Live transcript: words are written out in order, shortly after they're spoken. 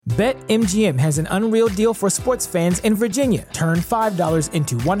BetMGM has an unreal deal for sports fans in Virginia. Turn $5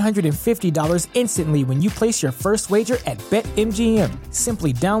 into $150 instantly when you place your first wager at BetMGM.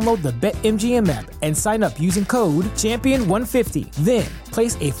 Simply download the BetMGM app and sign up using code Champion150. Then,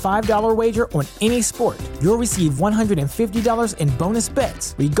 place a $5 wager on any sport. You'll receive $150 in bonus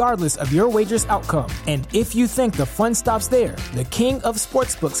bets, regardless of your wager's outcome. And if you think the fun stops there, the King of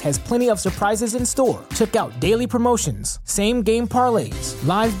Sportsbooks has plenty of surprises in store. Check out daily promotions, same-game parlays,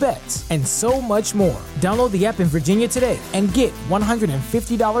 live bets, and so much more. Download the app in Virginia today and get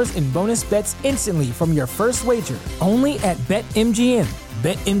 $150 in bonus bets instantly from your first wager. Only at BetMGM.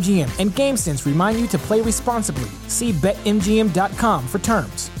 BetMGM and GameSense remind you to play responsibly. See BetMGM.com for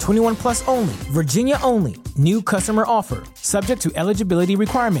terms. 21 plus only. Virginia only. New customer offer. Subject to eligibility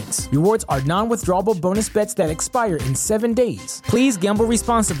requirements. Rewards are non-withdrawable bonus bets that expire in 7 days. Please gamble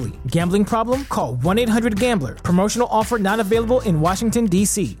responsibly. Gambling problem? Call 1-800-GAMBLER. Promotional offer not available in Washington,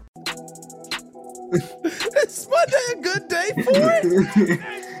 D.C. Is Monday a good day for it?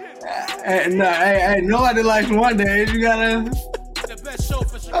 Hey, nobody likes Monday. You gotta...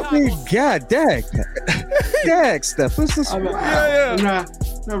 I mean, God dang. Dag stuff. What's this? I'm not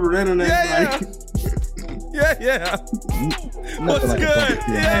read on that. Yeah. What's like good?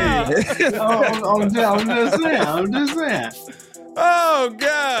 Yeah. I'm just saying. Oh,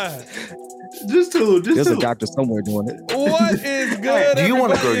 God. Just two. There's a doctor somewhere doing it. What is good? Do you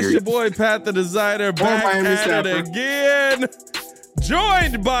want to go It's your boy, Pat the Designer, back at it again.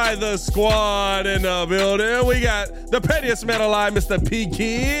 Joined by the squad in the building. We got the pettiest man alive, Mr. P.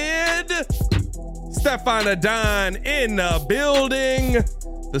 Kid. Stefan Adon in the building.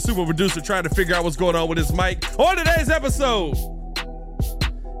 The super producer trying to figure out what's going on with his mic. On today's episode,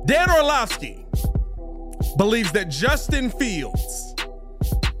 Dan Orlovsky believes that Justin Fields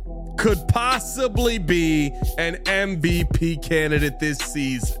could possibly be an MVP candidate this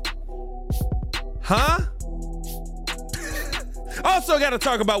season. Huh? Also got to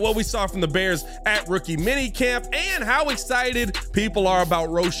talk about what we saw from the Bears at rookie minicamp and how excited people are about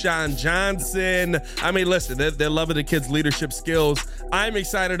Roschon Johnson. I mean, listen, they're loving the kid's leadership skills. I'm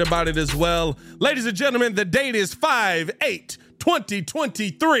excited about it as well. Ladies and gentlemen, the date is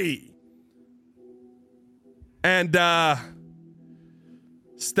 5/8/2023. And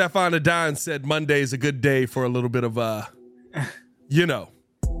Stefan Adon said Monday is a good day for a little bit of,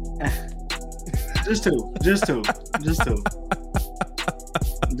 Just two.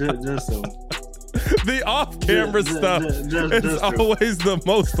 The off-camera stuff is always the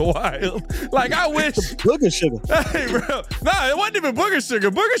most wild. Like, I wish... Booger sugar. Hey, bro. No, it wasn't even booger sugar.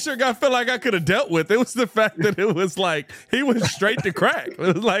 Booger sugar I feel like I could have dealt with. It was the fact that it was like, he went straight to crack. It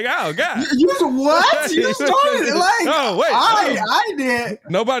was like, oh, God. You what? You started it like... Oh, wait. I did.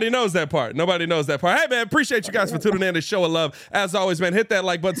 Nobody knows that part. Hey, man, appreciate you guys for tuning in to Show of Love. As always, man, hit that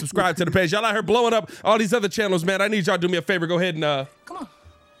like button, subscribe to the page. Y'all out here blowing up all these other channels, man. I need y'all to do me a favor. Go ahead and... Come on.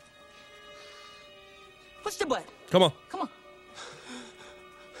 Push the button. Come on.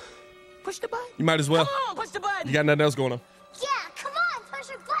 Push the button. You might as well. Come on, push the button. You got nothing else going on. Yeah, come on, push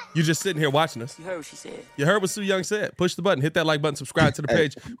the button. You just sitting here watching us. You heard what she said. You heard what Sue Young said. Push the button. Hit that like button. Subscribe to the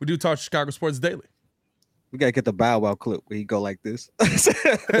page. We do talk Chicago sports daily. We got to get the Bow Wow clip where he go like this. Just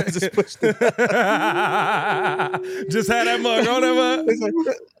push the Just had that mug on that mug.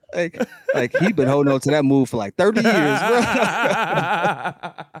 Like he been holding on to that move for like 30 years, bro.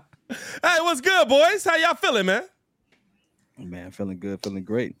 Hey, what's good, boys? How y'all feeling, man? Man, feeling good, feeling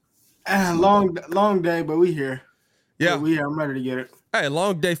great. Long day, but we here. Yeah, we here. I'm ready to get it. Hey,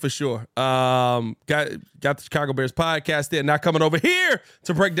 long day for sure. Got the Chicago Bears podcast in. Now coming over here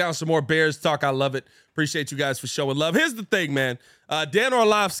to break down some more Bears talk. I love it. Appreciate you guys for showing love. Here's the thing, man. Dan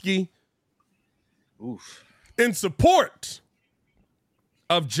Orlovsky, in support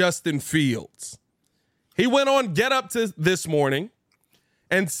of Justin Fields, he went on Get Up to this morning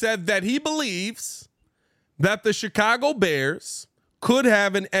and said that he believes that the Chicago Bears could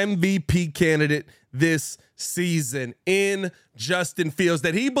have an MVP candidate this season in Justin Fields,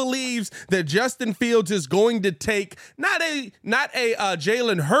 that he believes that Justin Fields is going to take not a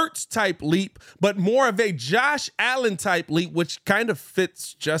Jalen Hurts type leap, but more of a Josh Allen type leap, which kind of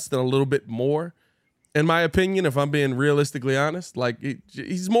fits Justin a little bit more, in my opinion, if I'm being realistically honest. Like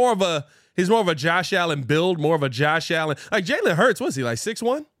he's more of a Josh Allen build, more of a Josh Allen. Like Jalen Hurts, was he like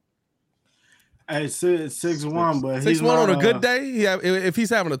 6'1"? Hey, 6'1", but 6'1" on a good day. Yeah, if he's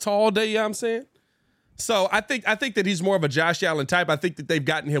having a tall day, you know what I'm saying? So I think that he's more of a Josh Allen type. I think that they've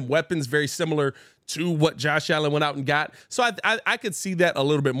gotten him weapons very similar to what Josh Allen went out and got. So I could see that a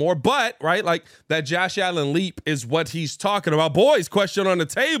little bit more. But, right, like that Josh Allen leap is what he's talking about. Boys, question on the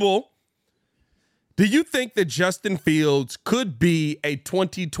table. Do you think that Justin Fields could be a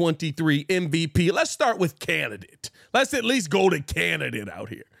 2023 MVP? Let's start with candidate. Let's at least go to candidate out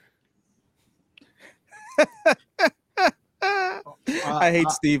here. I hate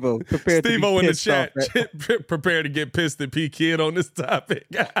Steve-O. Steve-O in the chat. Prepare to get pissed at P. Kid on this topic.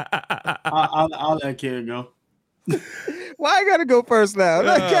 I'll let Kid go. Why I gotta go first now?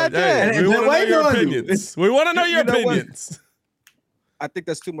 God damn. We want to know your opinions. We want to know your opinions. I think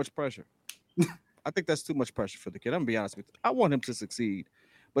that's too much pressure. I think that's too much pressure for the kid. I'm gonna be honest with you. I want him to succeed,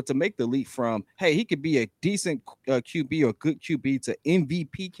 but to make the leap from he could be a decent QB or good QB to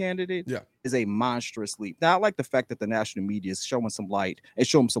MVP candidate is a monstrous leap. Now I like the fact that the national media is showing some light and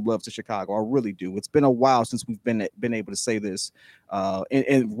showing some love to Chicago. I really do. It's been a while since we've been able to say this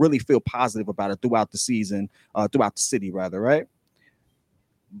and really feel positive about it throughout the season, throughout the city rather, right?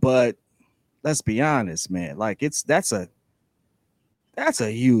 But let's be honest, man. Like that's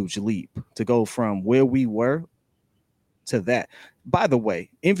a huge leap to go from where we were to that. By the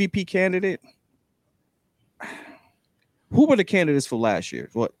way, MVP candidate, who were the candidates for last year?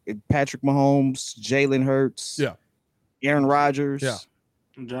 What, Patrick Mahomes, Jalen Hurts, Aaron Rodgers,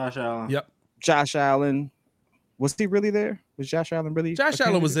 Josh Allen. Yep. Josh Allen. Was he really there? Was Josh Allen really? Josh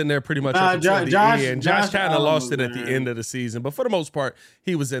Allen was in there pretty much up until the end. Josh kind of lost it at the end of the season, but for the most part,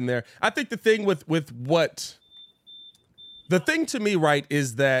 he was in there. I think the thing with what the thing to me, right,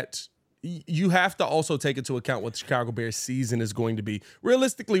 is that you have to also take into account what the Chicago Bears season is going to be.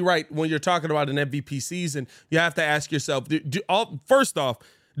 Realistically, right, when you're talking about an MVP season, you have to ask yourself, first off,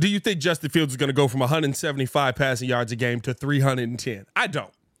 do you think Justin Fields is going to go from 175 passing yards a game to 310? I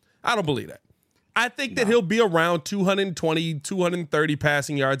don't believe that. I think that he'll be around 220, 230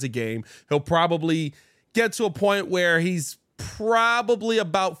 passing yards a game. He'll probably get to a point where he's probably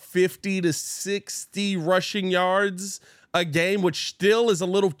about 50 to 60 rushing yards a game, which still is a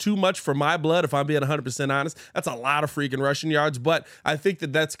little too much for my blood, if I'm being 100% honest. That's a lot of freaking rushing yards, but I think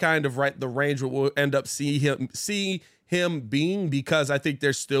that that's kind of right the range where we'll end up see him being, because I think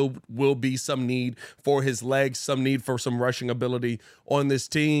there still will be some need for his legs, some need for some rushing ability on this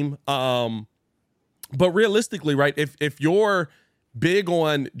team. But realistically, right, if you're big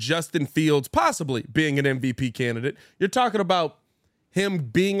on Justin Fields possibly being an MVP candidate, you're talking about him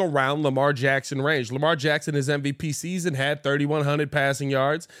being around Lamar Jackson range. Lamar Jackson, his MVP season, had 3,100 passing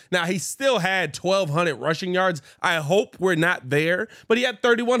yards. Now, he still had 1,200 rushing yards. I hope we're not there, but he had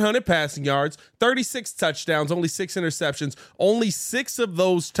 3,100 passing yards, 36 touchdowns, only 6 interceptions. Only 7 of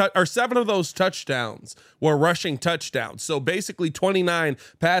those touchdowns were rushing touchdowns. So basically 29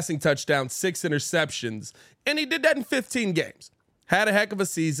 passing touchdowns, 6 interceptions, and he did that in 15 games. Had a heck of a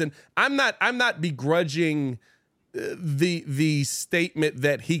season. I'm not begrudging the statement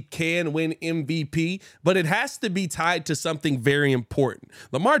that he can win MVP, but it has to be tied to something very important.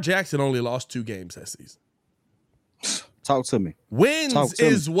 Lamar Jackson only lost 2 games that season. Talk to me. Wins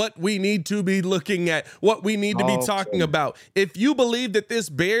is what we need to be looking at, what we need to be talking about. If you believe that this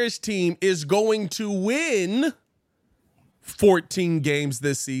Bears team is going to win 14 games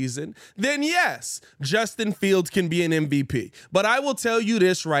this season, then yes, Justin Fields can be an MVP. But I will tell you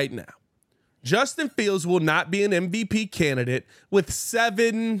this right now. Justin Fields will not be an MVP candidate with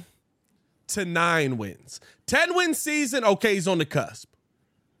 7 to 9 wins. 10-win season, okay, he's on the cusp.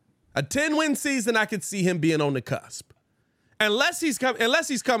 A 10-win season, I could see him being on the cusp. Unless he's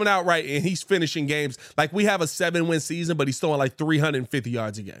coming out right and he's finishing games like we have a 7-win season, but he's throwing like 350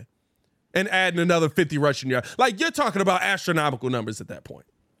 yards a game and adding another 50 rushing yards. Like, you're talking about astronomical numbers at that point.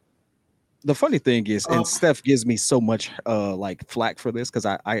 The funny thing is, and Steph gives me so much like flack for this because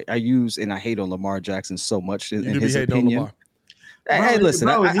I use and I hate on Lamar Jackson so much in his opinion. Hey, listen,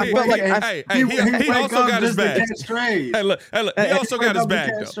 he also got his bag. Hey, look, he also got his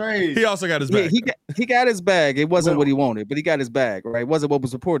bag, though. He also got his bag. He got his bag. It wasn't what he wanted, but he got his bag, right? It wasn't what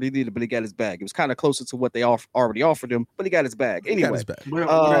was reported either, but he got his bag. It was kind of closer to what they already offered him, but he got his bag. Anyway.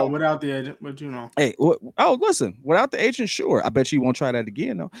 Without the agent, but you know. Hey, listen, without the agent, sure. I bet you won't try that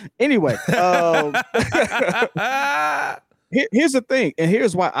again, though. Anyway. Here's the thing, and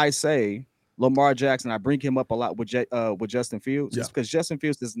here's why I say Lamar Jackson, I bring him up a lot with Justin Fields, just because Justin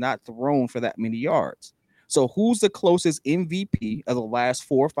Fields is not thrown for that many yards. So who's the closest MVP of the last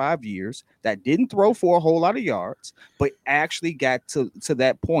 4 or 5 years that didn't throw for a whole lot of yards, but actually got to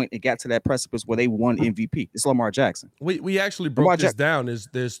that point and got to that precipice where they won MVP? It's Lamar Jackson. We actually broke this down.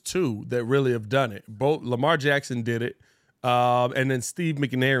 There's 2 that really have done it. Both Lamar Jackson did it, and then Steve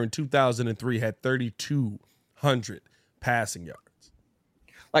McNair in 2003 had 3,200 passing yards.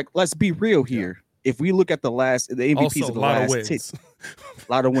 Like, let's be real here. If we look at the MVPs also, of the last a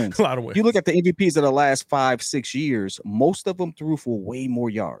lot of wins. If you look at the MVPs of the last 5-6 years, most of them threw for way more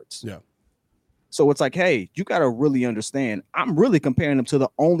yards. Yeah. So it's like, hey, you got to really understand. I'm really comparing him to the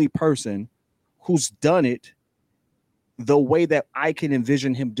only person who's done it the way that I can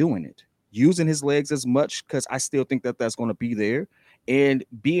envision him doing it, using his legs as much, because I still think that that's going to be there, and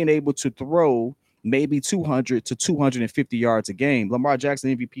being able to throw maybe 200 to 250 yards a game. Lamar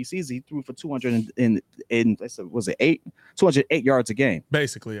Jackson MVP season, he threw for 208 yards a game,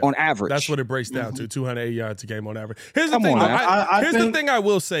 basically, on average. That's what it breaks down to, 208 yards a game on average. Here's the Come thing. on, Here's the thing I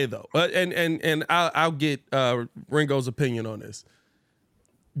will say though, and I'll get Ringo's opinion on this.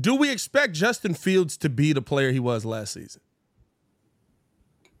 Do we expect Justin Fields to be the player he was last season?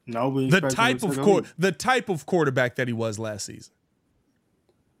 No, the type of quarterback that he was last season.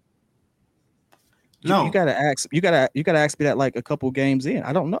 No, you gotta ask me that like a couple games in.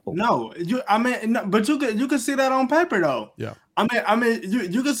 I don't know. No, but you can see that on paper though. Yeah. I mean,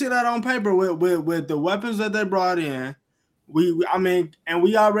 you can see that on paper with the weapons that they brought in. We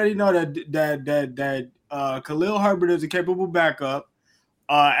already know that Khalil Herbert is a capable backup.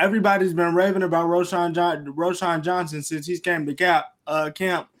 Everybody's been raving about Roshan Johnson since he's came to camp.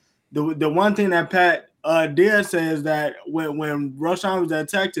 The one thing that Pat did say is that when Roshan was at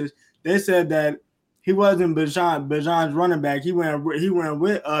Texas, they said that he wasn't Bijan's running back. He went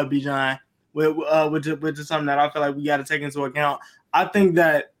with Bijan, which is something that I feel like we got to take into account. I think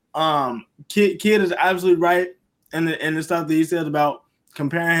that Kid is absolutely right in the stuff that he says about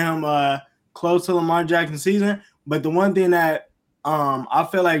comparing him close to Lamar Jackson's season. But the one thing that I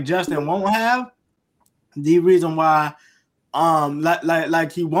feel like Justin won't have, the reason why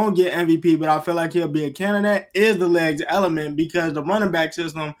like he won't get MVP, but I feel like he'll be a candidate, is the legs element, because the running back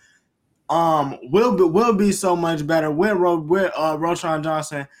system will be so much better with Roshan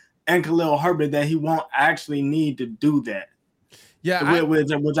Johnson and Khalil Herbert that he won't actually need to do that. Yeah,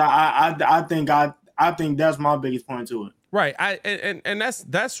 which I think that's my biggest point to it. Right. And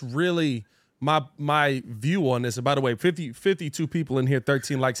that's really my view on this. And by the way, 52 people in here,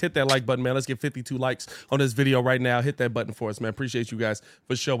 13 likes. Hit that like button, man. Let's get 52 likes on this video right now. Hit that button for us, man. Appreciate you guys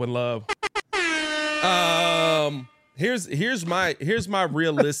for showing love. Here's my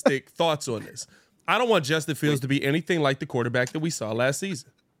realistic thoughts on this. I don't want Justin Fields to be anything like the quarterback that we saw last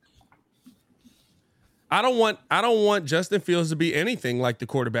season. I don't want Justin Fields to be anything like the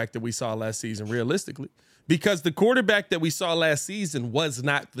quarterback that we saw last season, realistically, because the quarterback that we saw last season was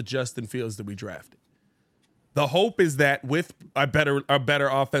not the Justin Fields that we drafted. The hope is that with a better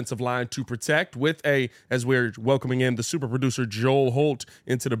offensive line to protect, as we're welcoming in the super producer Joel Holt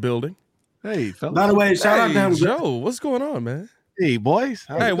into the building. Hey, fellas. By the way, shout out to him, Joe. What's going on, man? Hey, boys.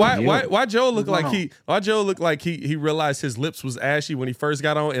 Hey, why Joe look like he realized his lips was ashy when he first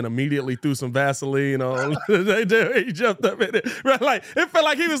got on and immediately threw some Vaseline on? He jumped up in it. Right, like it felt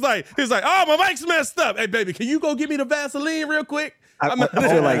like he was like, oh, my mic's messed up. Hey, baby, can you go get me the Vaseline real quick? I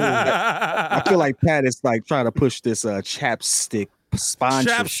feel like Pat is like trying to push this chapstick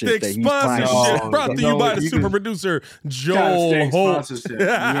sponsorship brought to you by the super producer Joel Holt.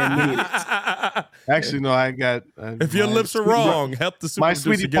 Actually, no, I got. If your lips are wrong, help the super producer.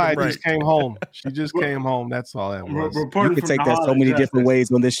 My sweetie pie right. just came home. She just came home. That's all that was. You can take that so many different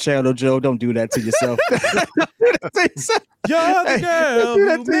ways on this channel, Joe. Don't do that to yourself. You're the girl who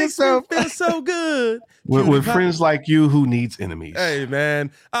makes me feel so good. With friends like you, who needs enemies? Hey,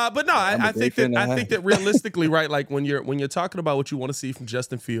 man. But no, I think that realistically, right? Like when you're talking about what you want to see from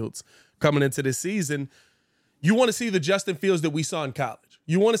Justin Fields coming into this season, you want to see the Justin Fields that we saw in college.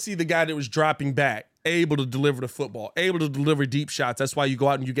 You want to see the guy that was dropping back, able to deliver the football, able to deliver deep shots. That's why you go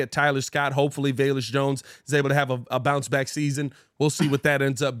out and you get Tyler Scott. Hopefully, Velus Jones is able to have a bounce back season. We'll see what that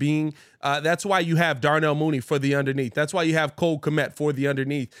ends up being. That's why you have Darnell Mooney for the underneath. That's why you have Cole Kmet for the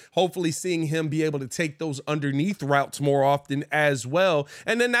underneath. Hopefully, seeing him be able to take those underneath routes more often as well.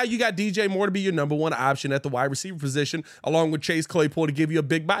 And then now you got DJ Moore to be your number one option at the wide receiver position, along with Chase Claypool to give you a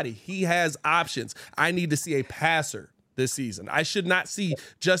big body. He has options. I need to see a passer this season. I should not see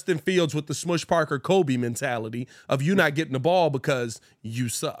Justin Fields with the Smush Parker Kobe mentality of you not getting the ball because you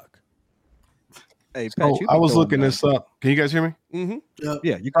suck. Hey, Pat, I was looking this up. Can you guys hear me? Mm-hmm.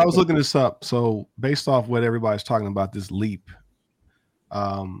 Yeah. I was looking this up. So based off what everybody's talking about, this leap,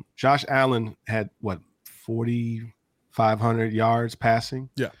 Josh Allen had 4,500 yards passing.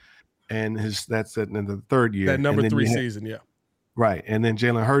 Yeah. And that's in the third year. That number 3 season. Yeah. Right. And then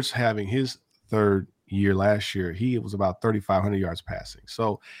Jalen Hurts having his third year last year, he was about 3,500 yards passing.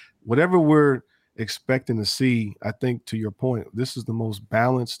 So whatever we're expecting to see, I think to your point, this is the most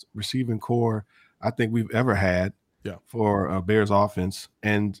balanced receiving core I think we've ever had for a Bears offense.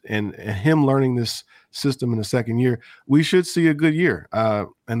 And him learning this system in the second year, we should see a good year.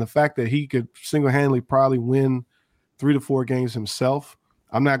 And the fact that he could single-handedly probably win 3 to 4 games himself,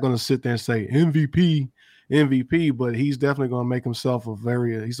 I'm not going to sit there and say MVP, but he's definitely going to make himself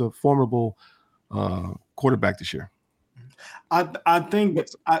he's a formidable quarterback this year. I think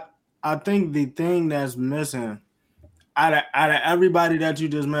the thing that's missing out of everybody that you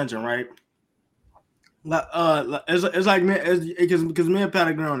just mentioned, right? It's like me, because me and Pat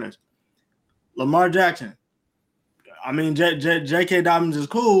agree on this. Lamar Jackson. I mean, J.K. Dobbins is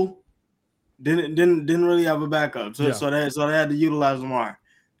cool. Didn't really have a backup, so they had to utilize Lamar.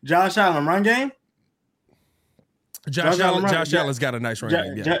 Josh Allen run game. Josh Allen's got a nice run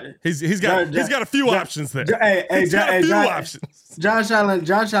game. Yeah. He's got a few options there. He's got a few options. Josh Allen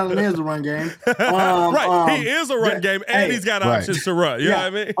is a run game. Right, he is a run game, and he's got options to run. You know what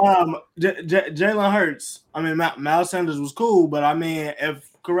I mean? Jalen Hurts. I mean, Miles Sanders was cool, but I mean,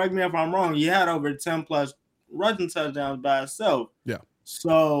 correct me if I'm wrong, he had over 10 plus rushing touchdowns by himself. Yeah.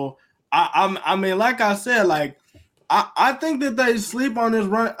 So I mean, like I said, like. I think that they sleep on this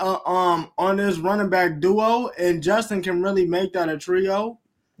running back duo, and Justin can really make that a trio.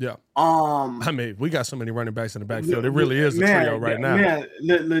 Yeah. I mean, we got so many running backs in the backfield. It really is a trio right now. Man,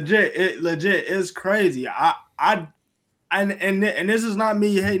 legit is crazy. And this is not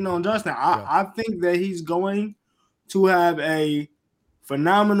me hating on Justin. I think that he's going to have a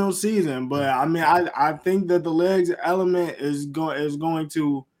phenomenal season, but I mean, I think that the legs element is going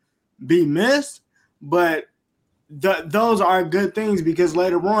to be missed, but. Those are good things because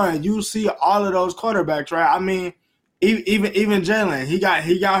later on you see all of those quarterbacks, right? I mean, even Jalen, he got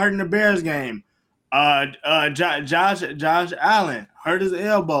hurt in the Bears game. Josh Allen hurt his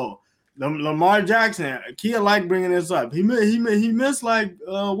elbow. Lamar Jackson, Kia like bringing this up. He missed like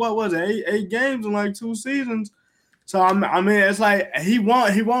what was it, eight games in like 2 seasons. So I mean, it's like he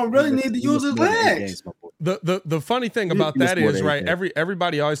won't really need to use his legs. The funny thing about that is, right?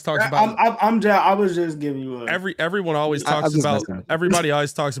 Everybody always talks about. I was just giving you everyone always talks about. Everybody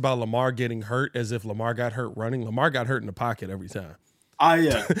always talks about Lamar getting hurt as if Lamar got hurt running. Lamar got hurt in the pocket every time.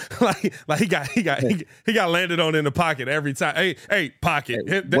 Yeah. like he got landed on in the pocket every time. Hey, pocket.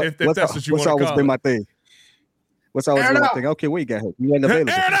 If that's what you want to call it. What's always been my thing? What's always been my thing? Okay, where you got hurt? You ain't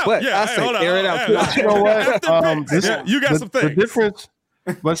available. Air it out. But I say air it out. You know what? You got some things. The difference,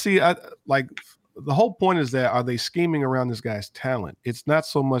 but see, the whole point is that are they scheming around this guy's talent? It's not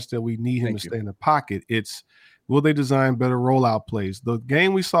so much that we need him to stay in the pocket. It's will they design better rollout plays? The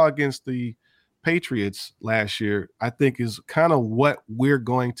game we saw against the Patriots last year, I think, is kind of what we're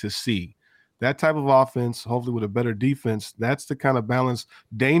going to see. That type of offense, hopefully with a better defense, that's the kind of balanced,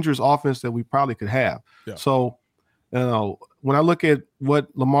 dangerous offense that we probably could have. Yeah. So, when I look at what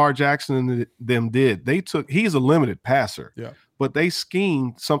Lamar Jackson and them did, he's a limited passer. Yeah. But they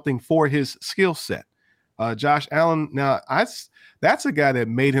schemed something for his skill set. Josh Allen, now that's a guy that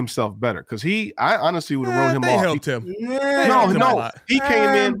made himself better because I honestly would have wrote him off. Helped him. No, he came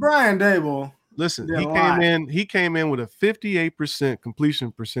in. Brian Dable. Listen, he came in with a 58%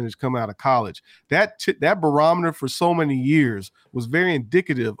 completion percentage coming out of college. That barometer for so many years was very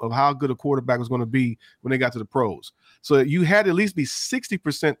indicative of how good a quarterback was going to be when they got to the pros. So you had to at least be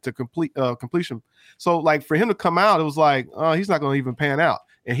 60% to completion. So like for him to come out, it was like, he's not going to even pan out.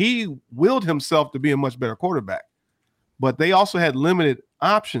 And he willed himself to be a much better quarterback. But they also had limited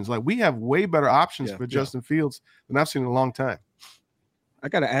options. Like we have way better options for Justin Fields than I've seen in a long time. I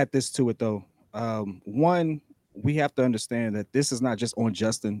got to add this to it though. One, we have to understand that this is not just on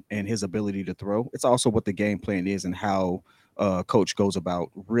Justin and his ability to throw. It's also what the game plan is and how coach goes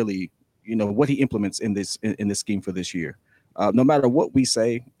about really, what he implements in this scheme for this year. No matter what we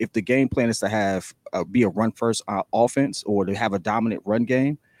say, if the game plan is to have be a run first offense or to have a dominant run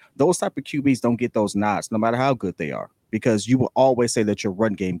game, those type of QBs don't get those nods, no matter how good they are, because you will always say that your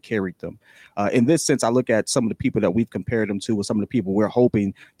run game carried them. In this sense, I look at some of the people that we've compared him to with some of the people we're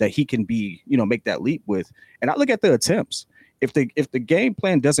hoping that he can be, make that leap with. And I look at the attempts. If the game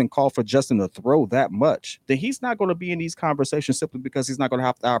plan doesn't call for Justin to throw that much, then he's not going to be in these conversations simply because he's not going to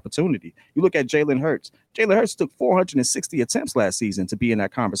have the opportunity. You look at Jalen Hurts. Jalen Hurts took 460 attempts last season to be in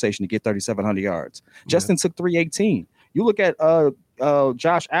that conversation to get 3,700 yards. Yeah. Justin took 318. You look at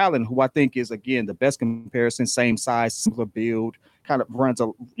Josh Allen, who I think is, again, the best comparison, same size, similar build, kind of runs,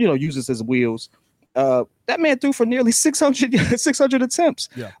 uses his wheels. That man threw for nearly 600 attempts,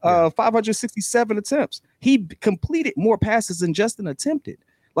 567 attempts. He completed more passes than Justin attempted.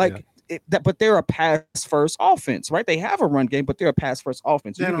 But they're a pass-first offense, right? They have a run game, but they're a pass-first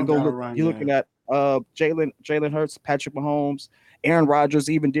offense. You're looking at Jalen Hurts, Patrick Mahomes, Aaron Rodgers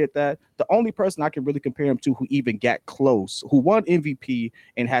even did that. The only person I can really compare him to who even got close, who won MVP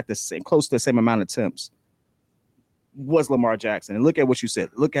and had close to the same amount of attempts, was Lamar Jackson. And look at what you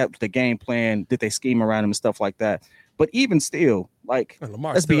said. Look at the game plan. Did they scheme around him and stuff like that? But even still, Like, And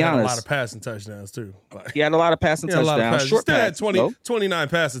Lamar let's still be had honest. a lot of passing touchdowns too. Like, He had a lot of passing he had a lot of touchdowns. passes. Short Still had passes, though. 29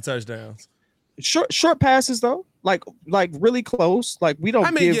 passing touchdowns. Short passes though, like really close. Like we don't.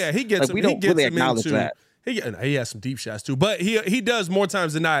 I mean, give, yeah, he gets like, him. we He don't gets really him acknowledge into. that. He has some deep shots too, but he does more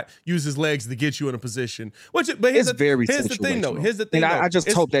times than not use his legs to get you in a position. But here's It's very here's the thing though. Here's the thing. And though. I just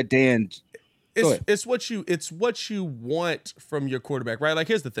It's- hope that Dan. It's what you want from your quarterback, right? Like,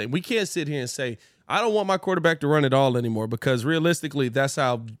 here's the thing: we can't sit here and say I don't want my quarterback to run it all anymore, because realistically, that's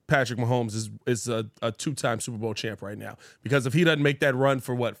how Patrick Mahomes is a two-time Super Bowl champ right now. Because if he doesn't make that run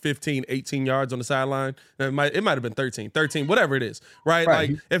for 15, 18 yards on the sideline, it might have been 13, whatever it is, right?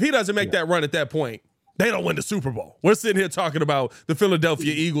 Like, if he doesn't make that run at that point, they don't win the Super Bowl. We're sitting here talking about the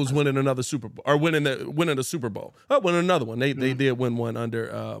Philadelphia Eagles winning another Super Bowl, or winning the Super Bowl. Winning another one. They did win one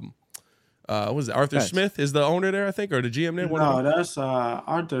under what was it? Arthur Smith is the owner there, I think, or the GM there? No, that's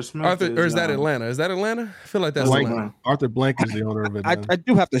Arthur Smith. Or is that Atlanta? Is that Atlanta? I feel like that's Atlanta. Arthur Blank is the owner of it. I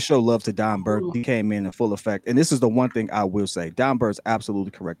do have to show love to Don Bird. He came in full effect. And this is the one thing I will say. Don Bird's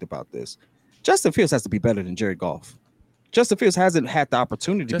absolutely correct about this. Justin Fields has to be better than Jared Goff. Justin Fields hasn't had the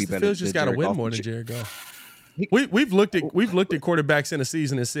opportunity to be better. Justin Fields just got to win more than Jared Goff. We've looked at quarterbacks in a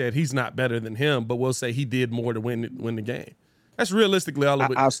season and said he's not better than him, but we'll say he did more to win the game. That's realistically all it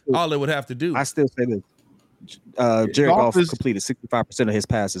would have to do. I still say that Jared Goff completed 65% of his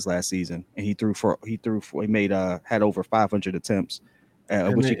passes last season, and he had over 500 attempts,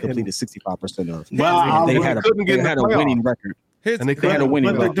 which he completed 65% of. Well, they had a winning record. But the thing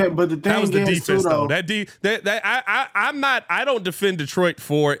that was the is, defense, though. I don't defend Detroit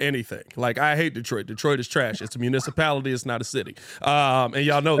for anything. Like, I hate Detroit. Detroit is trash. It's a municipality. It's not a city. And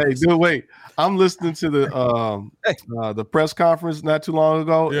y'all know. Hey, dude, wait. I'm listening to the press conference not too long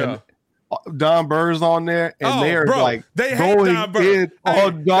ago. Yeah. And Don Bird's on there, and they're like, they hate Don Bird. They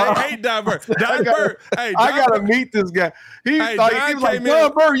hate Don Bird. Don Bird. I gotta meet this guy. He was like,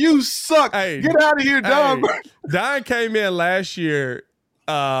 Don Bird, you suck. Get out of here, Don Bird. Don came in last year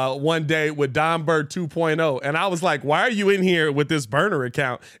one day with Don Bird 2.0, and I was like, why are you in here with this burner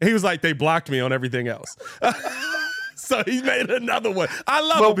account? And he was like, they blocked me on everything else. So he made another one. I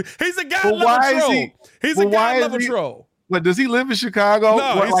love him. He's a guy level troll. He's a guy level troll. But does he live in Chicago?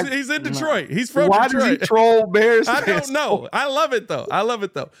 No, he's in Detroit. He's from Why Detroit. Does he troll Bears? I don't know. I love it though.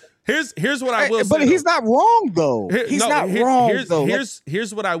 Here's what I will say. But he's not wrong though. He's not wrong though.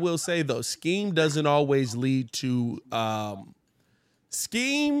 Here's what I will say though. Scheme doesn't always lead to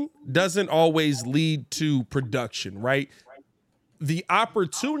production, right? The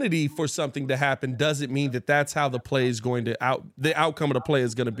opportunity for something to happen doesn't mean that that's how the outcome of the play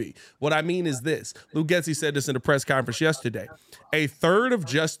is going to be. What I mean is this. Lou Getsy said this in the press conference yesterday. A third of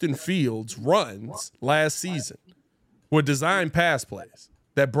Justin Fields' runs last season were designed pass plays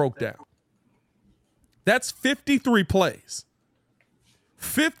that broke down. That's 53 plays.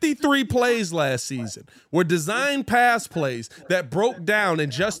 53 plays last season were designed pass plays that broke down,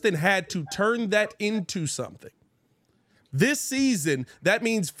 and Justin had to turn that into something. This season, that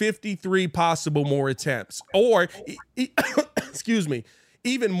means 53 possible more attempts, or, excuse me,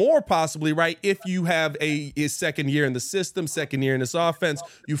 even more possibly, right? If you have his second year in the system, second year in this offense,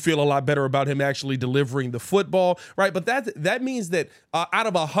 you feel a lot better about him actually delivering the football, right? But that means that out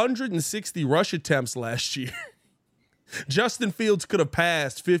of 160 rush attempts last year, Justin Fields could have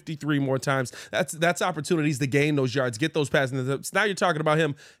passed 53 more times. That's opportunities to gain those yards, get those passing attempts. Now you're talking about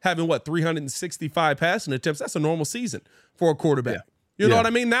him having 365 passing attempts. That's a normal season for a quarterback. Yeah. You know what I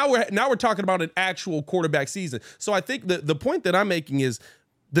mean? Now we're talking about an actual quarterback season. So I think the point that I'm making is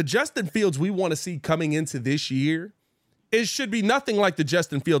the Justin Fields we want to see coming into this year, it should be nothing like the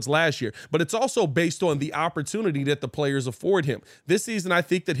Justin Fields last year, but it's also based on the opportunity that the players afford him. This season, I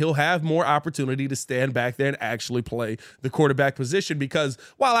think that he'll have more opportunity to stand back there and actually play the quarterback position, because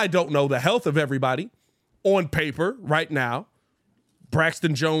while I don't know the health of everybody on paper right now,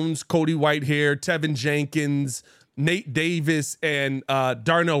 Braxton Jones, Cody Whitehair, Tevin Jenkins, Nate Davis, and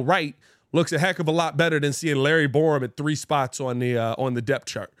Darnell Wright looks a heck of a lot better than seeing Larry Borum at 3 spots on the depth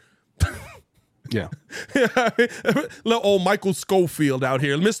chart. Yeah. Little old Michael Schofield out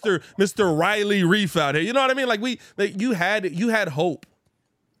here, Mr. Riley Reef out here. You know what I mean? Like you had hope.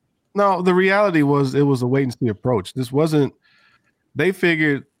 No, the reality was it was a wait and see approach. This wasn't. They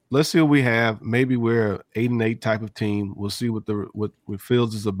figured, let's see what we have. Maybe we're an 8-8 type of team. We'll see what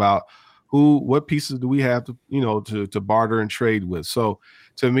Fields is about. What pieces do we have to barter and trade with? So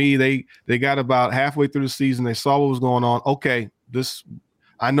to me, they got about halfway through the season. They saw what was going on. Okay,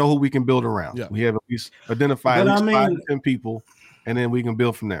 I know who we can build around. Yeah. We have at least identified 5 to 10 people, and then we can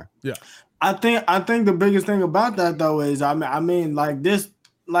build from there. Yeah. I think the biggest thing about that though is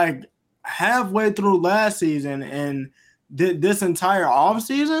like halfway through last season, and this entire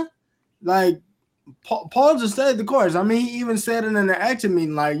offseason, like Paul just stayed the course. I mean, he even said it in the exit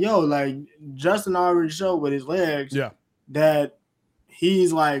meeting, like, yo, like Justin already showed with his legs that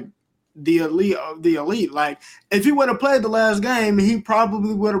he's like the elite of the elite. Like, if he would have played the last game, he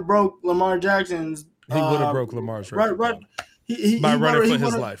probably would have broke Lamar Jackson's. He would have broke Lamar's record. Right. By running for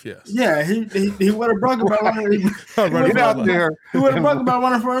his life, yes. Yeah, he would have broke it by running. He would have broke it by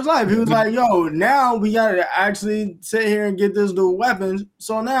running for his life. He was like, yo, now we got to actually sit here and get this dude weapons.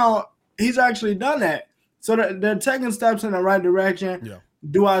 So now he's actually done that. So they're taking steps in the right direction. Yeah.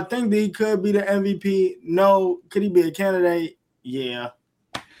 Do I think that he could be the MVP? No. Could he be a candidate? Yeah.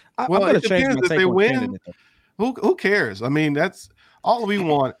 Well, it depends if they win. Who cares? I mean, that's all we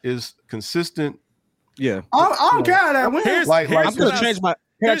want is consistent. Yeah, I don't care that win. I'm gonna change my.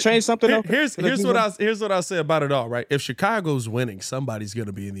 Can I change something? Here's what I'll say about it all. Right, if Chicago's winning, somebody's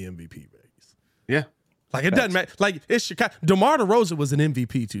gonna be in the MVP race. Yeah, like it doesn't matter. Like it's Chicago. DeMar DeRozan was an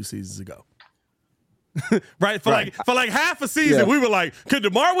MVP 2 seasons ago. Right, for like half a season, we were like, could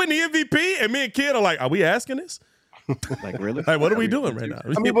DeMar win the MVP? And me and Kid are like, are we asking this? Like really? Like what are we doing right now?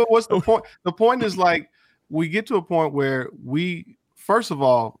 I mean, but what's the point? The point is like we get to a point where we. First of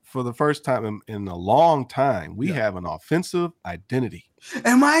all, for the first time in a long time, we have an offensive identity.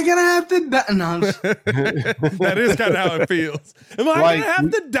 Am I gonna have to die? No, that is kind of how it feels. Am I gonna have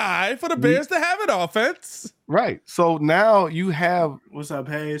to die for the Bears to have an offense? Right. So now you have what's up,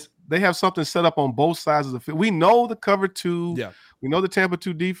 Hayes? They have something set up on both sides of the field. We know the cover 2. Yeah. We know the Tampa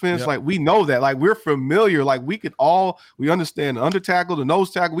 2 defense. Yep. Like we know that. Like we're familiar. Like we understand the under tackle, the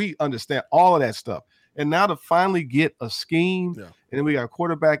nose tackle. We understand all of that stuff. And now to finally get a scheme, and then we got a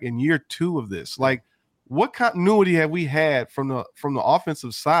quarterback in year 2 of this. Like, what continuity have we had from the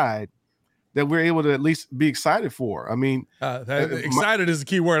offensive side that we're able to at least be excited for? I mean, excited is the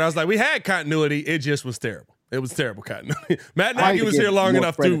key word. I was like, we had continuity. It just was terrible. It was terrible continuity. Matt Nagy was here long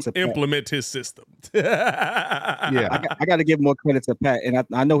enough to implement his system. I got to give more credit to Pat, and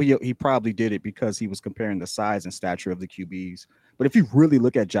I know he probably did it because he was comparing the size and stature of the QBs. But if you really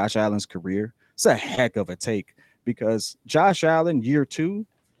look at Josh Allen's career, it's a heck of a take because Josh Allen, year 2,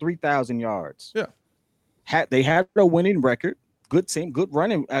 3,000 yards. Yeah. They had a winning record, good team, good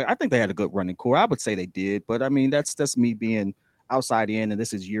running. I think they had a good running core. I would say they did, but I mean, that's me being outside in, and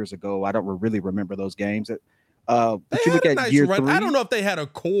this is years ago. I don't really remember those games. But you look at year 3. I don't know if they had a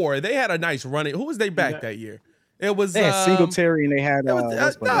core. They had a nice running. Who was they back that year? It was they had Singletary and they had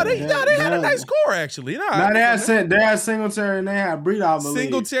they had a nice core actually. They had Singletary and they had Breida, I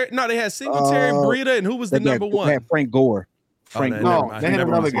believe. They had Singletary, Breida, and who was the number 1? They had Frank Gore. They had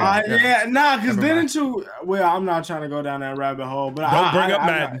another guy. Because didn't you? Well, I'm not trying to go down that rabbit hole, but don't bring up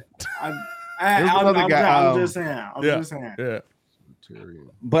Madden. I'm just saying. I'm just saying. Yeah.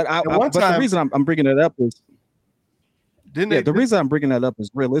 But the reason I'm bringing it up is the reason I'm bringing that up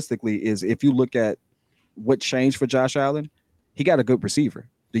is realistically is if you look at what changed for Josh Allen, he got a good receiver.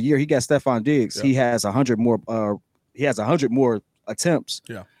 The year he got Stephon Diggs, he has 100 more. He has 100 more attempts.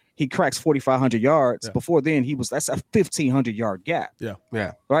 Yeah, he cracks 4,500 yards. Yeah. Before then, that's a 1,500 yard gap. Yeah.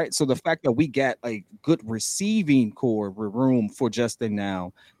 Right. So the fact that we got a good receiving core room for Justin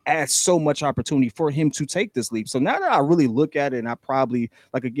now adds so much opportunity for him to take this leap. So now that I really look at it, and I probably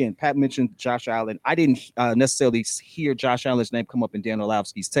again, Pat mentioned Josh Allen. I didn't necessarily hear Josh Allen's name come up in Dan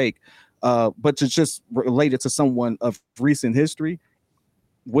Orlovsky's take. But to just relate it to someone of recent history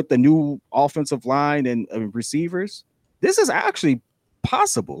with the new offensive line and receivers, this is actually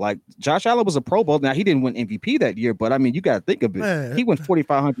possible. Like Josh Allen was a Pro Bowl. Now he didn't win MVP that year, but I mean, you got to think of it. Man. He went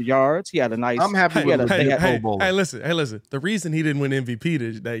 4,500 yards. He had a nice. I'm happy. Pro Bowl. Hey, listen. The reason he didn't win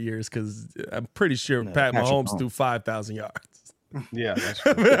MVP that year is because I'm pretty sure Pat Mahomes threw 5,000 yards. Yeah, that's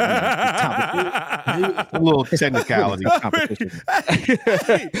true. A little technicality.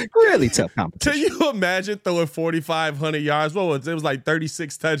 Really tough competition. Can you imagine throwing 4,500 yards? What was it? It was like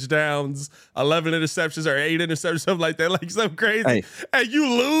 36 touchdowns, 11 interceptions, or 8 interceptions, something like that, like something crazy. Hey, and you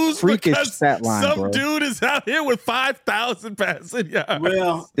lose because some dude is out here with 5,000 passing yards.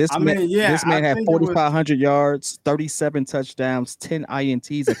 Well, this man had 4,500 yards, 37 touchdowns, 10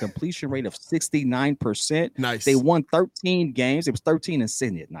 INTs, a completion rate of 69%. Nice. They won 13 games. It was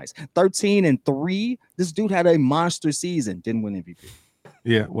 13-6. Nice. 13-3. This dude had a monster season. Didn't win MVP.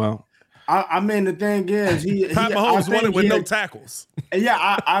 Yeah, well. I mean, the thing is, Pat Mahomes won it with no tackles.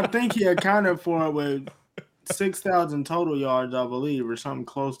 Yeah, I think he accounted for it with 6,000 total yards, I believe, or something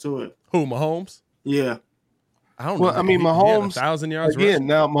close to it. Who, Mahomes? Yeah. I don't know. Well, I mean, Mahomes, 1,000 yards. Again,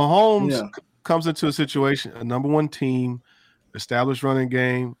 now Mahomes comes into a situation, a number 1 team, established running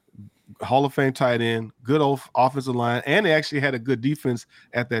game, Hall of Fame tight end, good offensive line, and they actually had a good defense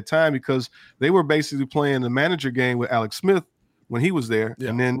at that time because they were basically playing the manager game with Alex Smith when he was there. Yeah.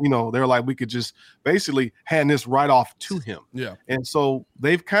 And then, they're like, we could just basically hand this right off to him. Yeah. And so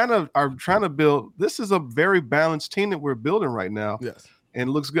they've kind of are trying to build. This is a very balanced team that we're building right now. Yes. And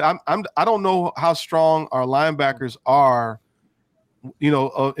it looks good. I don't know how strong our linebackers are,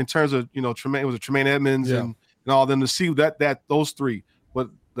 in terms of, Tremaine Edmonds and all them to see that those three. But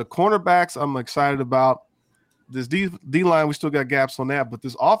the cornerbacks, I'm excited about. This D line, we still got gaps on that. But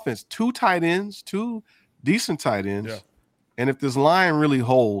this offense, 2 tight ends, 2 decent tight ends. Yeah. And if this line really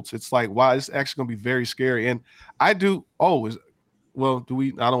holds, it's like, wow, it's actually going to be very scary. And I do. I don't want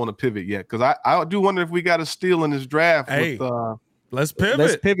to pivot yet because I do wonder if we got a steal in this draft. Hey. With, Let's pivot.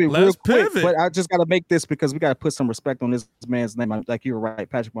 Let's pivot real quick. Pivot. But I just got to make this because we got to put some respect on this man's name. Like you were right,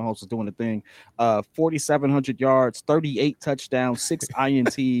 Patrick Mahomes was doing the thing. 4,700 yards, 38 touchdowns, 6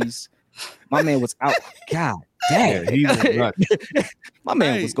 INTs. My man was out. God damn, he was nuts. My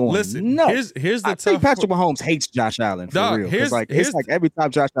man was going nuts. Here's the I tough think Patrick part. Mahomes hates Josh Allen for real. It's like every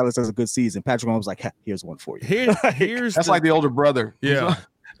time Josh Allen has a good season, Patrick Mahomes is like, here's one for you. Here's that's like the older brother. Yeah.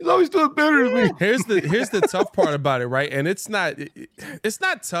 He's always doing better than me. Here's the tough part about it, right? And it's not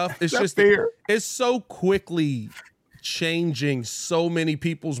tough. It's just fair. It's so quickly changing so many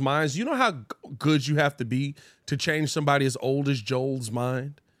people's minds. You know how good you have to be to change somebody as old as Joel's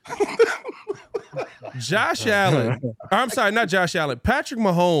mind? Josh Allen. I'm sorry, not Josh Allen. Patrick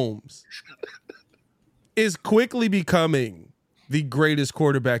Mahomes is quickly becoming the greatest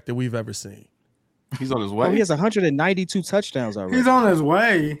quarterback that we've ever seen. He's on his way. He has 192 touchdowns already. He's on his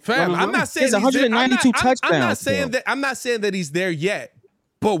way. Fam, I'm not saying he's 192 touchdowns. I'm not saying that he's there yet.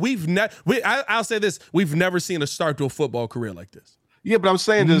 But I'll say this: we've never seen a start to a football career like this. Yeah, but I'm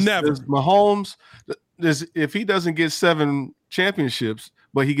saying this: Never. Mahomes, if he doesn't get 7 championships,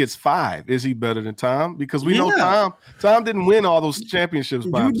 but he gets 5, is he better than Tom? Because we know Tom didn't win all those championships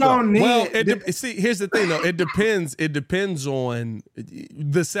by himself. Don't need. Well, see, here's the thing, though. It depends on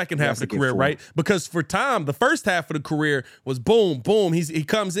the second half of the career, right? Because for Tom, the first half of the career was boom, boom. He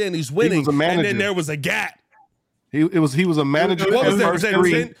comes in, he's winning, was a manager. and then there was a gap. He was a manager. What was for that? the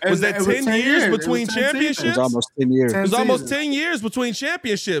first 3. Was that 10 years between championships? It was almost 10 years. It was almost 10 years between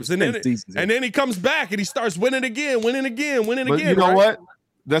championships, and then he comes back and he starts winning again. But you know right? what?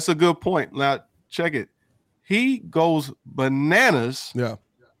 That's a good point. Now check it. He goes bananas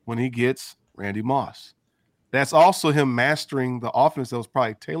when he gets Randy Moss. That's also him mastering the offense that was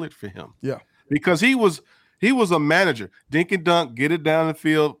probably tailored for him. Yeah, because he was a manager. Dink and dunk, get it down the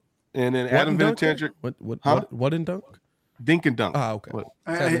field, and then Adam Vinatieri. What in dunk? Dink and dunk. Ah, okay.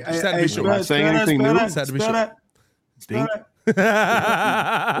 Am I saying anything new? Had to be sure. Dink.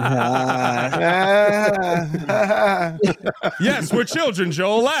 Yes, we're children,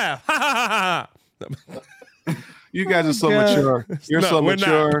 Joel. Laugh. You guys are so mature. You're so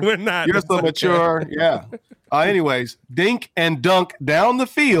mature. We're not. You're so mature. Yeah. Anyways, dink and dunk down the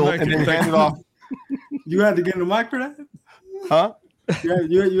field and then hand it off. You had to get in the mic for that? Huh?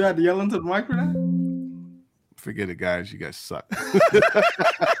 You had to yell into the mic for that? Forget it, guys. You guys suck.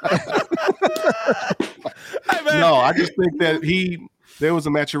 Hey, man. No, I just think that there was a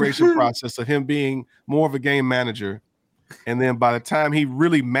maturation process of him being more of a game manager. And then by the time he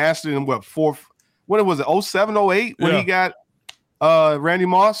really mastered him, what was it, 07, 08 when he got Randy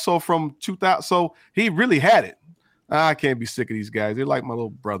Moss? So from 2000, so he really had it. I can't be sick of these guys. They're like my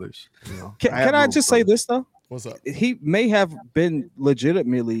little brothers. You know? Can I just say this, though? What's up? He may have been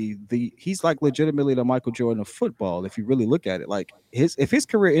legitimately the Michael Jordan of football. If you really look at it, like if his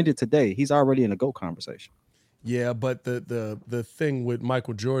career ended today, he's already in a GOAT conversation. Yeah, but the thing with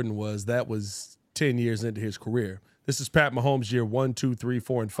Michael Jordan was that was 10 years into his career. This is Pat Mahomes year 1, 2, 3,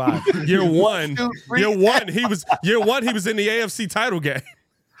 4, and 5. Year one, he was in the AFC title game.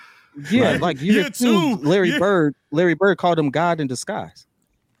 Yeah, like year two, Larry Bird called him God in disguise.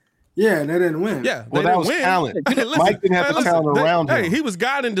 Yeah, they didn't win. Yeah, well, that was win. talent. Mike didn't have the talent around him. Hey, he was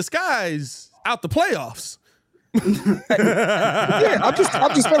God in disguise out the playoffs. Yeah, I'm just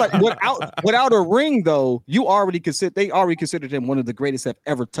saying, like without a ring though, they already considered him one of the greatest that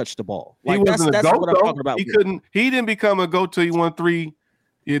ever touched the ball. Like, he wasn't a that's GOAT, what I'm talking about. He didn't become a GOAT till he won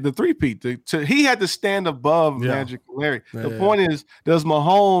the three-peat. He had to stand above Magic and Larry. The point is, does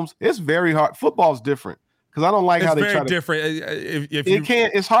Mahomes? It's very hard. Football's different. Because I don't like how they try to. It's very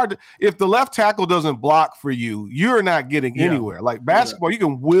different. It's hard to. If the left tackle doesn't block for you, you're not getting anywhere. Like basketball, you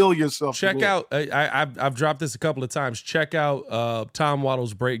can will yourself. Check out. I've dropped this a couple of times. Check out Tom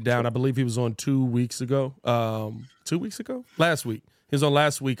Waddle's breakdown. I believe he was on 2 weeks ago. 2 weeks ago? Last week. He was on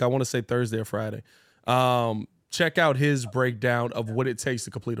last week. I want to say Thursday or Friday. check out his breakdown of what it takes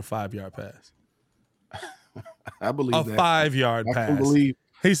to complete a 5-yard pass. I believe a that. 5-yard I pass. can believe.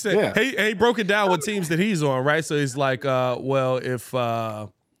 He said, Yeah. he broke it down what teams that he's on, right? So he's like, well, if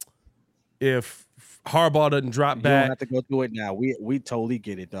Harbaugh doesn't drop You back, don't have to go through it now. We totally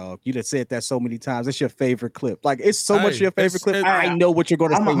get it, dog. You done said that so many times. It's your favorite clip. Like, it's so much your favorite clip. I know what you're going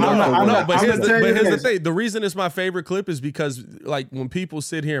to say. But here's the this. thing. The reason it's my favorite clip is because, like, when people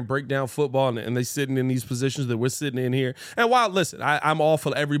sit here and break down football and they sitting in these positions that we're sitting in here, and while, listen, I'm all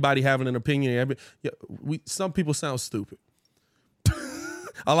for everybody having an opinion. Some people sound stupid.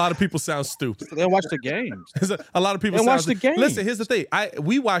 A lot of people sound stupid. They watch the games. A lot of people watch the games. Listen, here's the thing.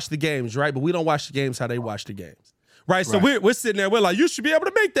 We watch the games, right? But we don't watch the games how they watch the games. Right? So we're sitting there, we're like, you should be able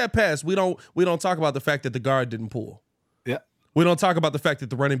to make that pass. We don't talk about the fact that the guard didn't pull. Yeah. We don't talk about the fact that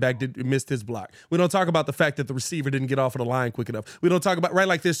the running back missed his block. We don't talk about the fact that the receiver didn't get off of the line quick enough. We don't talk about, right?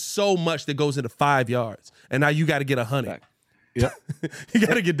 Like, there's so much that goes into 5 yards. And now you got to get 100. Yep. You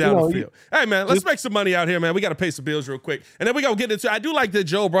got to get down the field. Hey, man, let's make some money out here, man. We got to pay some bills real quick. And then we got to get into, I do like that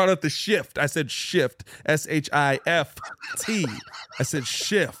Joe brought up the shift. I said shift, S-H-I-F-T. I said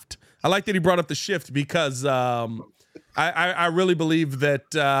shift. I like that he brought up the shift because I really believe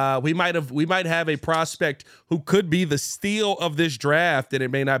that we might have a prospect who could be the steal of this draft, and it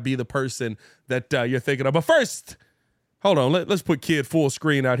may not be the person that you're thinking of. But first, hold on. Let's put Kid full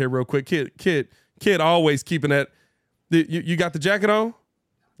screen out here real quick. Kid always keeping that. You got the jacket on?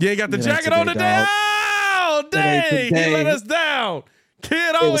 You ain't got the jacket on today? Oh, dang. He let us down.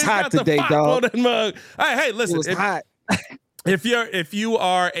 Kid always got the pop on that mug. Hey, listen. It was hot. If you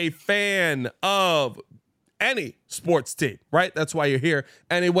are a fan of any sports team, right? That's why you're here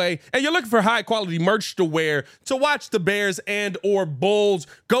anyway. And you're looking for high quality merch to wear to watch the Bears and or Bulls.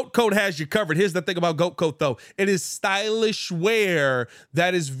 Goat Coat has you covered. Here's the thing about Goat Coat, though. It is stylish wear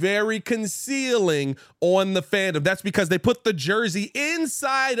that is very concealing on the fandom. That's because they put the jersey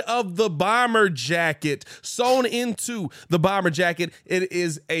inside of the bomber jacket, sewn into the bomber jacket. It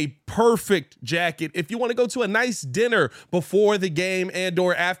is a perfect jacket if you want to go to a nice dinner before the game and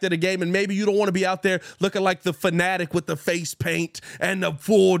or after the game, and maybe you don't want to be out there looking like the fanatic with the face paint and the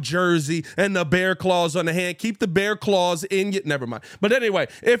full jersey and the bear claws on the hand. Keep the bear claws in you. Never mind. But anyway,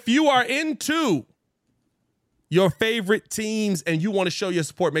 if you are into your favorite teams and you want to show your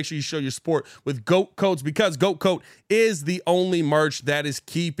support, make sure you show your support with Goat Coats, because Goat Coat is the only merch that is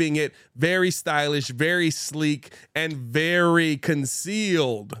keeping it very stylish, very sleek, and very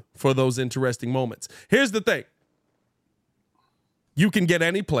concealed for those interesting moments. Here's the thing. You can get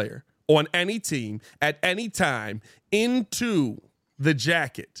any player on any team at any time into the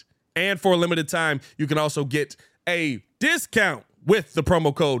jacket. And for a limited time, you can also get a discount with the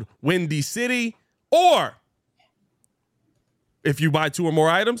promo code Windy City. Or if you buy 2 or more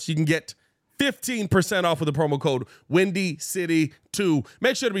items, you can get 15% off with the promo code Windy City 2.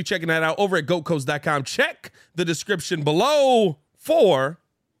 Make sure to be checking that out over at goatcoats.com. Check the description below for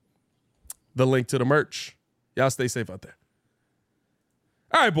the link to the merch. Y'all stay safe out there.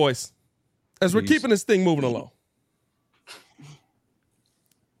 All right, boys. As we're keeping this thing moving along,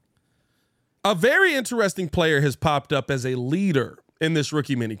 a very interesting player has popped up as a leader in this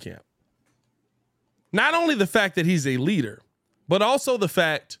rookie minicamp. Not only the fact that he's a leader, but also the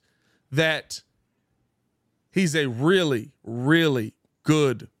fact that he's a really, really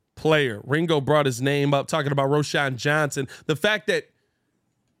good player. Ringo brought his name up, talking about Roschon Johnson. The fact that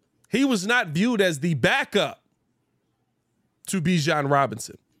he was not viewed as the backup to Bijan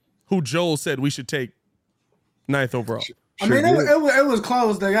Robinson, who Joel said we should take 9th overall. I mean, it was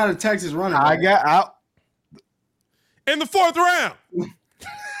close. They got a Texas running back. I got out in the 4th round.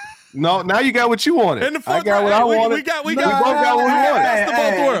 No, now you got what you wanted. In the 4th round. I got what I wanted. We got both got what we wanted. Best of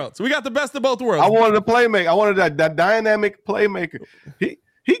both worlds. We got the best of both worlds. I wanted a playmaker. I wanted that dynamic playmaker. He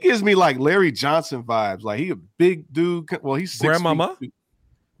gives me like Larry Johnson vibes. Like, he a big dude. Well, he's 6 Grandmama? feet.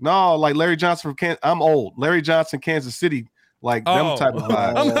 No, like Larry Johnson from Kansas. I'm old. Larry Johnson, Kansas City. Like them type of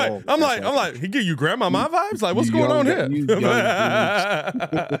vibes. I'm like, he give you grandmama vibes? Like, what's going on here? You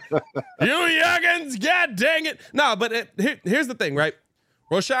youngins, god dang it. No, but here's the thing, right?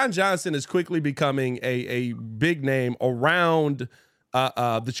 Roschon Johnson is quickly becoming a big name around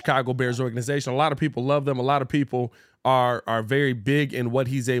the Chicago Bears organization. A lot of people love them. A lot of people are very big in what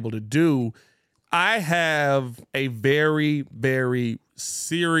he's able to do. I have a very, very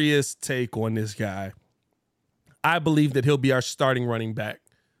serious take on this guy. I believe that he'll be our starting running back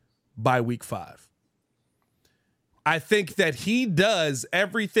by week 5. I think that he does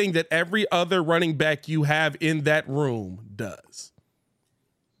everything that every other running back you have in that room does.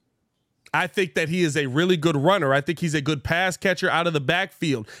 I think that he is a really good runner. I think he's a good pass catcher out of the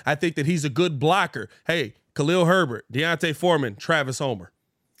backfield. I think that he's a good blocker. Hey, Khalil Herbert, Deontay Foreman, Travis Homer.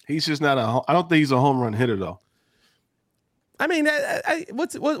 He's just not I don't think he's a home run hitter though. I mean,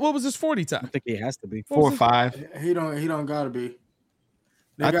 what was his 40 time? I think he has to be 4 or 5. He don't gotta be.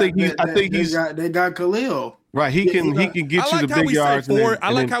 I think they got Khalil. Right, he can get you the big yards.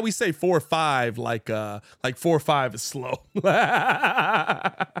 I like how we say 4 or 5, like 4 or 5 is slow.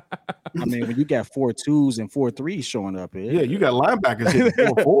 I mean, when you got 4 2s and 4 3s showing up, yeah, you got linebackers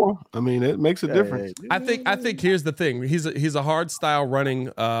hitting 4. I mean, it makes a difference. I think here's the thing. He's a hard style running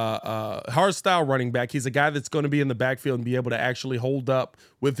back. He's a guy that's going to be in the backfield and be able to actually hold up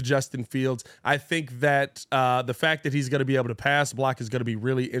with Justin Fields. I think that the fact that he's going to be able to pass block is going to be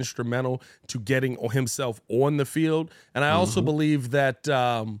really instrumental to getting himself on the field. And I also believe that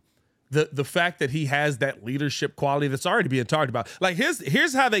the fact that he has that leadership quality that's already being talked about. Like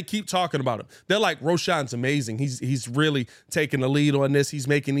here's how they keep talking about him. They're like, Roshan's amazing. He's really taking the lead on this. He's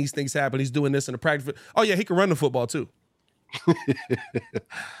making these things happen. He's doing this in the practice. Oh yeah, he can run the football too.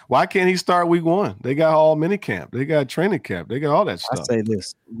 Why can't he start week 1? They got all mini camp. They got training camp. They got all that stuff. I say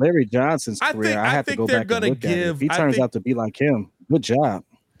this, Larry Johnson's career. I have to go back and look at it. If he turns out to be like him, good job.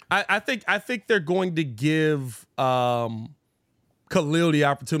 I think they're going to give Khalil the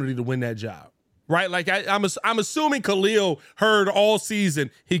opportunity to win that job, right? Like I'm assuming Khalil heard all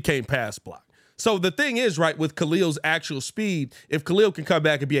season he can't pass block. So the thing is, right, with Khalil's actual speed, if Khalil can come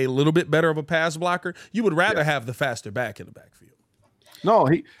back and be a little bit better of a pass blocker, you would rather have the faster back in the backfield. No,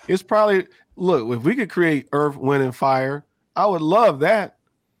 it's probably look. If we could create earth, wind, and fire, I would love that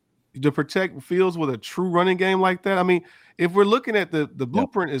to protect Fields with a true running game like that. I mean, if we're looking at the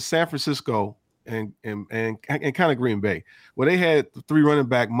blueprint is San Francisco and kind of Green Bay, where they had 3 running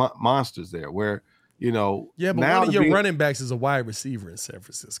back monsters there, where but now one of your running backs is a wide receiver in San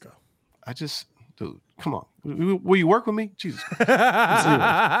Francisco. Dude, come on. Will you work with me? Jesus.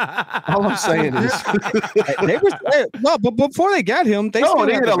 All I'm saying is but before they got him, they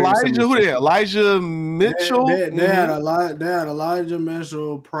had Elijah. Who they had? Elijah Mitchell. They had Elijah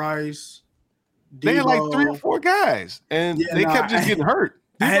Mitchell, Price. Debo. They had like 3 or 4 guys, and they kept just getting hurt.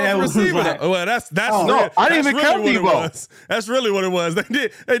 That's I didn't even count Debo. That's really what it was. They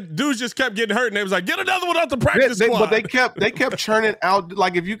did. Dudes just kept getting hurt, and they was like, "Get another one out the practice squad." But they kept churning out.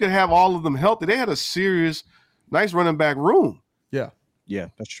 Like if you could have all of them healthy, they had a nice running back room. Yeah,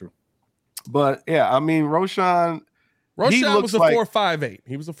 that's true. But yeah, I mean, Roshan was a 4.58.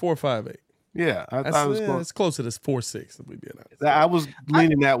 He was a 4.58. Yeah, I thought it was close. It's closer to 4.6. If we be honest. I was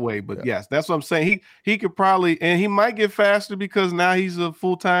leaning that way, but yes, that's what I'm saying. He could probably, and he might get faster because now he's a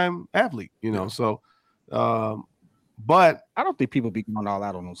full-time athlete. So. But I don't think people be going all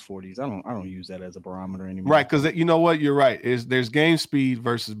out on those 40s. I don't use that as a barometer anymore. Right, because you know what? You're right. There's game speed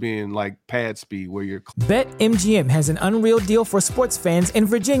versus being like pad speed where you're. BetMGM has an unreal deal for sports fans in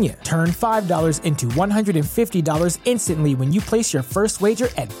Virginia. Turn $5 into $150 instantly when you place your first wager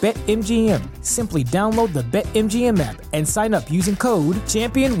at BetMGM. Simply download the BetMGM app and sign up using code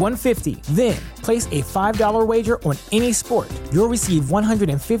Champion150. Then place a $5 wager on any sport. You'll receive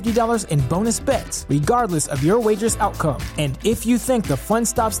 $150 in bonus bets, regardless of your wager's outcome. And if you think the fun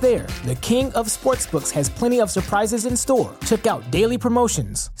stops there, the king of sportsbooks has plenty of surprises in store. Check out daily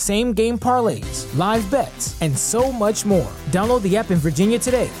promotions, same game parlays, live bets, and so much more. Download the app in Virginia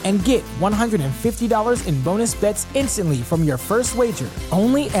today and get $150 in bonus bets instantly from your first wager.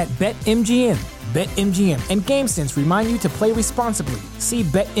 Only at BetMGM. BetMGM and GameSense remind you to play responsibly. See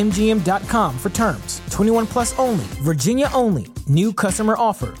BetMGM.com for terms. 21 plus only. Virginia only. New customer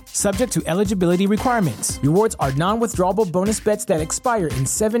offer. Subject to eligibility requirements. Rewards are non-withdrawable bonus bets that expire in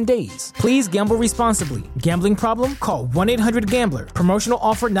 7 days. Please gamble responsibly. Gambling problem? Call 1-800-GAMBLER. Promotional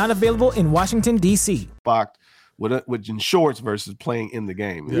offer not available in Washington, D.C. With in shorts versus playing in the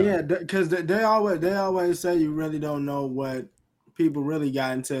game. Yeah, because they always say you really don't know what people really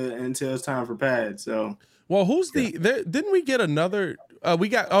got until it's time for pads. So, well, didn't we get another? It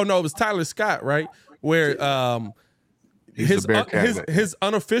was Tyler Scott, right? Where his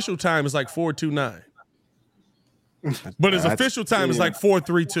unofficial time is like 4.29, but his official time is like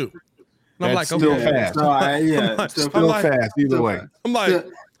 4.32. And I'm like, still fast. Still fast either way. I'm like,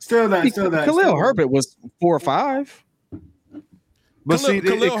 still that. Khalil Herbert was 4.5. But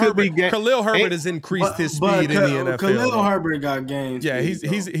Khalil Herbert has increased his speed in the NFL. Khalil Herbert got gains. Yeah,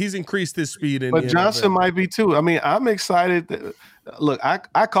 he's increased his speed in the NFL. But Johnson might be too. I mean, I'm excited. Look,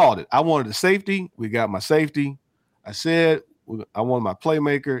 I called it. I wanted a safety. We got my safety. I said I wanted my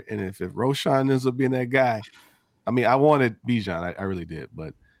playmaker, and if Roshan ends up being that guy, I mean, I wanted Bijan. I really did,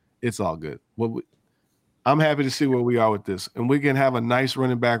 but it's all good. I'm happy to see where we are with this, and we can have a nice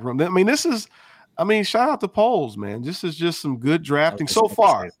running back room. I mean, shout out to Poles, man. This is just some good drafting so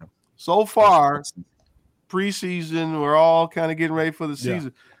far. preseason. We're all kind of getting ready for the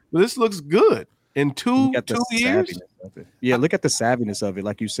season. But this looks good. In two years? Of it. Yeah, look at the savviness of it.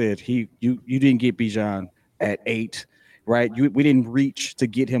 Like you said, you didn't get Bijan at 8, right? We didn't reach to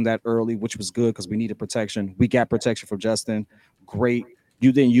get him that early, which was good because we needed protection. We got protection from Justin. Great.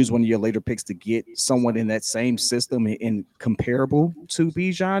 You didn't use one of your later picks to get someone in that same system and comparable to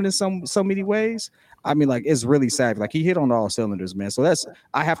Bijan in so many ways. I mean, like, it's really savvy. Like, he hit on all cylinders, man. So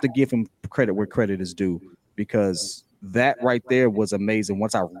I have to give him credit where credit is due, because that right there was amazing.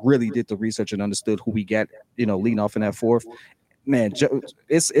 Once I really did the research and understood who we got, leading off in that fourth, man,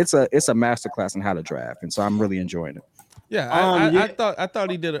 it's a masterclass in how to draft, and so I'm really enjoying it. Yeah, I thought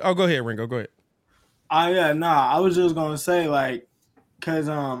he did it. Oh, go ahead, Ringo. Go ahead. I was just gonna say, like, because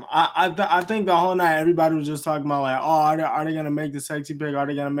I think the whole night everybody was just talking about, like, oh, are they gonna make the sexy pick? Are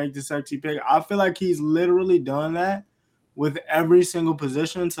they gonna make the sexy pick? I feel like he's literally done that with every single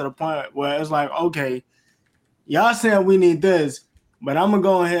position, to the point where it's like, okay, y'all saying we need this, but I'm gonna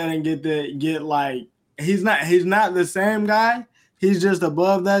go ahead and get like, he's not the same guy. He's just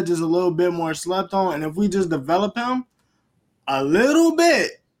above that, just a little bit more slept on. And if we just develop him a little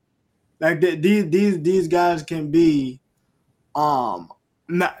bit, like these guys can be not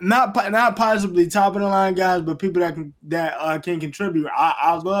possibly top of the line guys, but people that can contribute.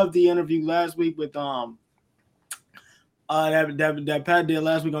 I love the interview last week with that Pat did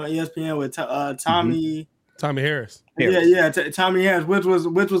last week on ESPN with Tommy. Tommy Harris. Tommy Harris, which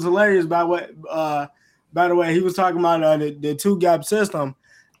was hilarious. By the way, he was talking about the 2-gap system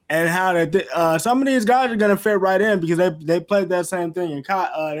and how some of these guys are gonna fit right in because they played that same thing in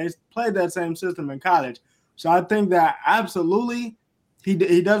they played that same system in college. So I think that absolutely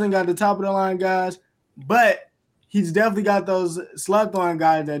he doesn't got the top of the line guys, but he's definitely got those slept on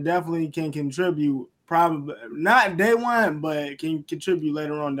guys that definitely can contribute. Probably not day one, but can contribute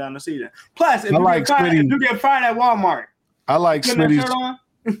later on down the season. Plus, if you get fired at Walmart, I like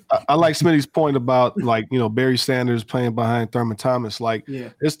Smitty's point about, like, Barry Sanders playing behind Thurman Thomas. Like,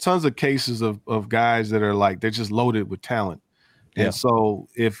 there's tons of cases of guys that are like, they're just loaded with talent. Yeah. And so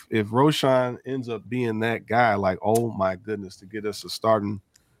if Roshan ends up being that guy, like, oh my goodness, to get us a starter.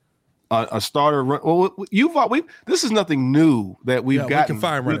 Well, this is nothing new that we've gotten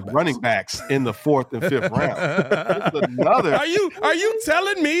running backs in the 4th and 5th round. Another. Are you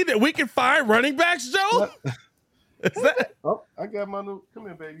telling me that we can find running backs, Joe? Oh, I got my new. Come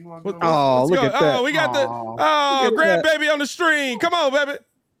here, baby. You want to go? Oh, look at that. Oh, we got the grandbaby on the string. Come on, baby.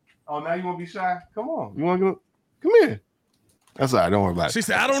 Oh, now you want to be shy? Come on. You want to go? Come here. That's all right. Don't worry about it. She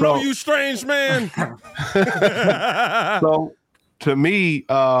said, I don't know you, strange man. So, to me,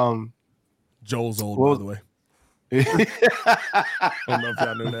 Joel's old, by the way. I don't know if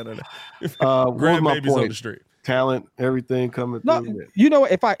y'all knew that or not. Grandbaby's on the street. Talent, everything coming through.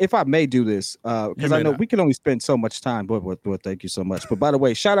 If I may do this, because I know we can only spend so much time. But thank you so much. But by the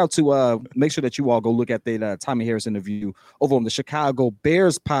way, shout out to make sure that you all go look at the Tommy Harris interview over on the Chicago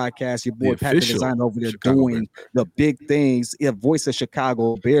Bears podcast. Your boy Pat the Designer over there doing the big things. Yeah, voice of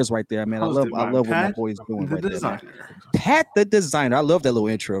Chicago Bears right there, man. I love what my boy is doing right there. Pat the Designer. I love that little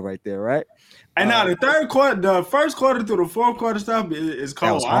intro right there, right? And now the first quarter through the fourth quarter stuff is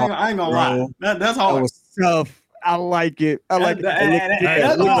cold. I ain't gonna lie. That's hard. That was tough. I like it. Hey,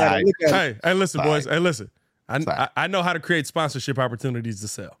 listen, boys. Hey, listen. I know how to create sponsorship opportunities to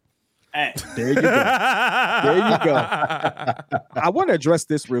sell. Hey. There you go. I want to address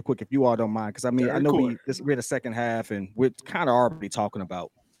this real quick, if you all don't mind, because I know we're in the second half and we're kind of already talking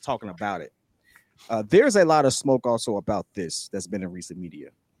about it. There's a lot of smoke also about this that's been in recent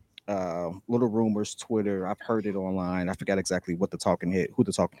media. Little rumors, Twitter. I've heard it online. I forgot exactly who the talking head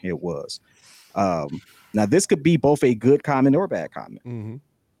was. Now this could be both a good comment or a bad comment. Mm-hmm.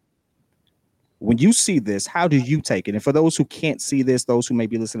 When you see this, how do you take it? And for those who can't see this, those who may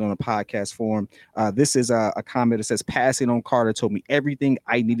be listening on a podcast form, this is a comment that says, "Passing on Carter told me everything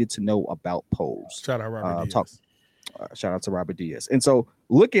I needed to know about polls." Shout out Robert Diaz. Shout out to Robert Diaz. And so,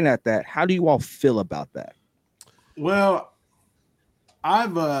 looking at that, how do you all feel about that? Well,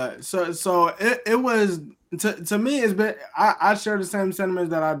 I've it was to me. It's been I share the same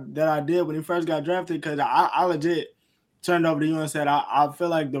sentiments that I did when he first got drafted, because I legit turned over to you and said I feel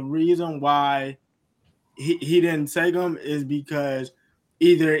like the reason why he didn't take him is because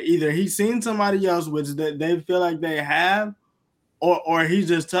either he's seen somebody else which they feel like they have, or he's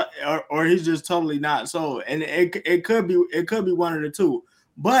just totally not so, and it could be one of the two,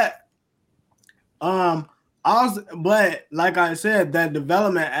 but but like I said, that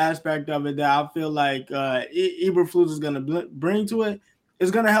development aspect of it that I feel like Eberflus is going to bring to it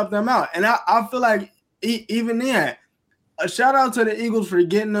is going to help them out. And I feel like even then, a shout out to the Eagles for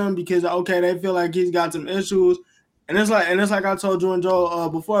getting him because they feel like he's got some issues, and it's like I told you and Joe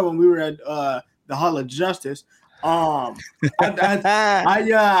before when we were at the Hall of Justice. I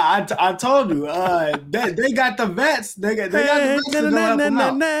told you they got the vets. They got the vets to go help them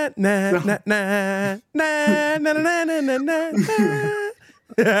out.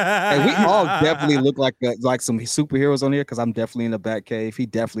 Hey, we all definitely look like some superheroes on here because I'm definitely in the Batcave. He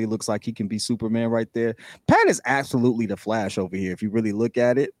definitely looks like he can be Superman right there. Pat is absolutely the Flash over here if you really look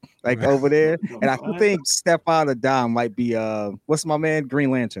at it, like over there. And I think Steph Out of Dime might be what's my man,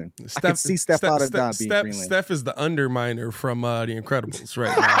 Green Lantern. I can see Steph Out of Dime being Green Lantern. Steph is the Underminer from The Incredibles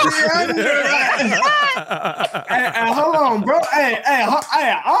right now. Hey, hold on, bro. Hey,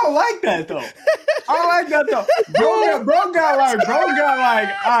 I don't like that though. Bro got like,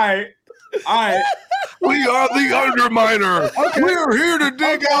 all right. We are the Underminer. Okay. We're here to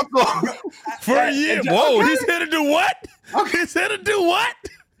dig out the. For a year. Whoa, he's here to do what? He's here to do what?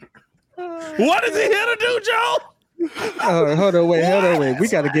 What is he here to do, Joe? Hold on, wait. We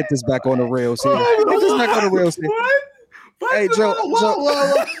got to get this back on the rails here. Get this back on the rails here. What? Hey, Joe.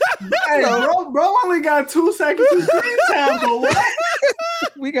 Whoa. Hey, bro only got 2 seconds of screen time, but what?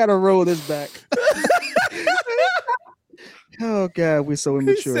 We got to roll this back. Oh God, we're so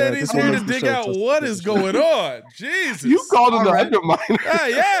immature. He said he's here to dig out what is going on. Jesus, You called him the Underminer.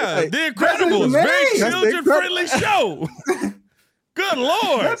 Yeah. The Incredibles, very children-friendly show. Good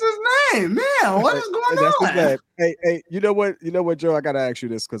Lord, That's his name, man. What is going on? Hey, you know what, Joe? I gotta ask you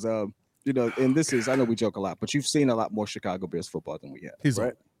this because and this is, I know we joke a lot, but you've seen a lot more Chicago Bears football than we have. He's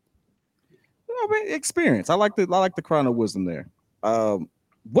right. Experience. I like the crown of wisdom there.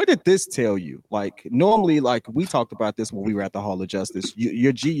 What did this tell you? Like normally, like we talked about this when we were at the Hall of Justice,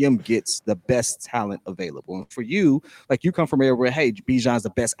 your GM gets the best talent available. And for you, like you come from area where, hey, Bijan's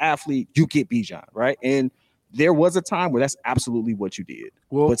the best athlete, you get Bijan, right? And there was a time where that's absolutely what you did.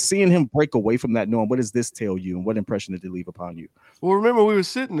 Well, but seeing him break away from that norm, what does this tell you? And what impression did it leave upon you? Well, remember we were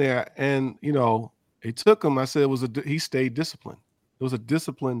sitting there and, it took him. I said he stayed disciplined. It was a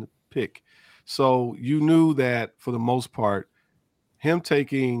disciplined pick. So you knew that for the most part, him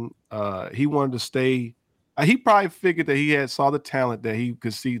taking, he wanted to stay. He probably figured that he saw the talent that he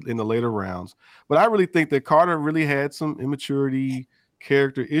could see in the later rounds. But I really think that Carter really had some immaturity,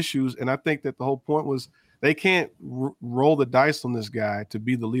 character issues. And I think that the whole point was they can't roll the dice on this guy to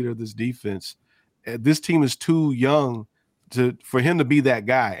be the leader of this defense. This team is too young for him to be that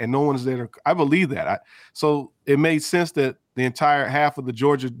guy. And no one's there. I believe that. So it made sense that the entire half of the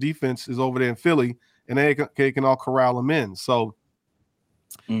Georgia defense is over there in Philly and they can all corral him in. So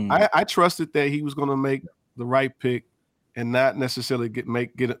I trusted that he was going to make the right pick and not necessarily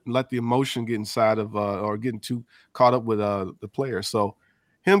let the emotion get inside of or getting too caught up with the player. So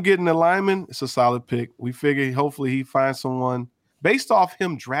him getting the lineman, it's a solid pick. We figure hopefully he finds someone based off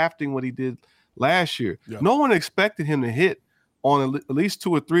him drafting what he did last year. Yeah. No one expected him to hit on at least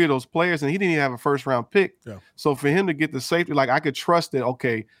 2 or 3 of those players, and he didn't even have a first-round pick. Yeah. So for him to get the safety, like I could trust that,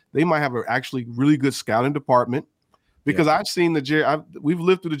 okay, they might have a actually really good scouting department. Because I've seen we've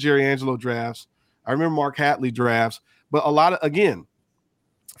lived through the Jerry Angelo drafts. I remember Mark Hatley drafts, but a lot of, again,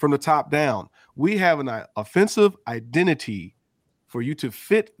 from the top down, we have an offensive identity for you to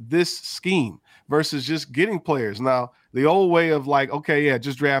fit this scheme versus just getting players. Now, the old way of like, okay, yeah,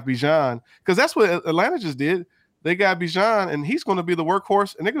 just draft Bijan, because that's what Atlanta just did. They got Bijan, and he's going to be the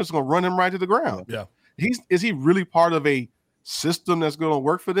workhorse, and they're just going to run him right to the ground. Yeah, is he really part of a system that's going to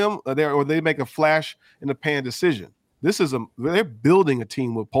work for them, or they make a flash in the pan decision? They're building a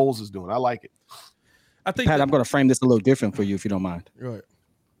team. What Poles is doing, I like it. I think, Pat, I'm going to frame this a little different for you, if you don't mind. Right.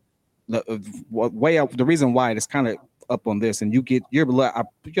 Way up. The reason why it's kind of up on this, and you're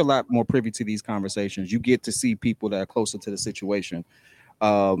a lot more privy to these conversations. You get to see people that are closer to the situation.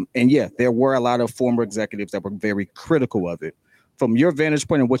 And yeah, there were a lot of former executives that were very critical of it. From your vantage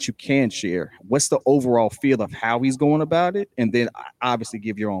point and what you can share, what's the overall feel of how he's going about it? And then obviously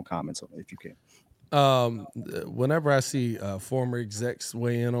give your own comments on it if you can. Whenever I see former execs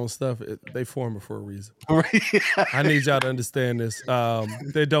weigh in on stuff, they form it for a reason. I need y'all to understand this.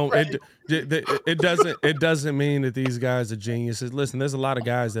 They don't. Right. It doesn't mean that these guys are geniuses. Listen, there's a lot of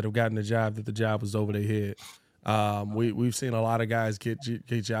guys that have gotten a job that the job was over their head. We've seen a lot of guys get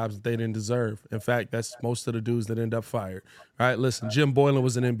jobs that they didn't deserve. In fact, that's most of the dudes that end up fired. All right, listen, Jim Boylan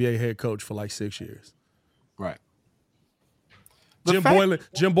was an NBA head coach for like 6 years. Right. Jim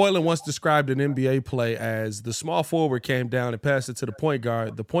Boylan once described an NBA play as the small forward came down and passed it to the point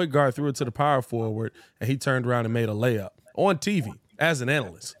guard. The point guard threw it to the power forward, and he turned around and made a layup on TV as an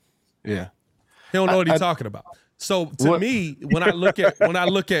analyst. Yeah, he don't know what he's talking about. So to me, when I look at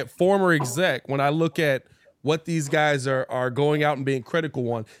former exec, when I look at what these guys are going out and being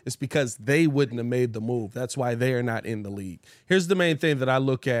critical on is because they wouldn't have made the move. That's why they are not in the league. Here's the main thing that I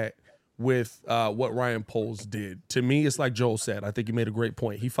look at with what Ryan Poles did. To me, it's like Joel said. I think he made a great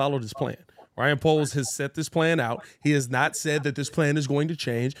point. He followed his plan. Ryan Poles has set this plan out. He has not said that this plan is going to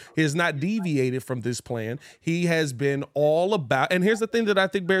change. He has not deviated from this plan. He has been all about, and here's the thing that I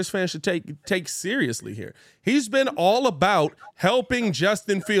think Bears fans should take seriously here. He's been all about helping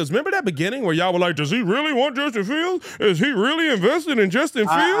Justin Fields. Remember that beginning where y'all were like, does he really want Justin Fields? Is he really invested in Justin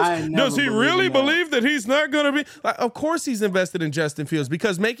Fields? Does he really believe that he's not going to be? Like, of course he's invested in Justin Fields,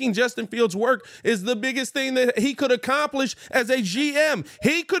 because making Justin Fields work is the biggest thing that he could accomplish as a GM.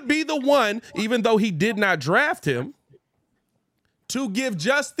 He could be the one, even though he did not draft him, to give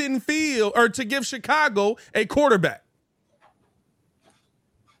Justin Fields, or to give Chicago a quarterback.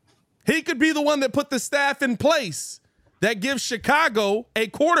 He could be the one that put the staff in place that gives Chicago a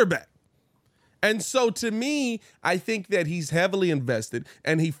quarterback. And so to me, I think that he's heavily invested,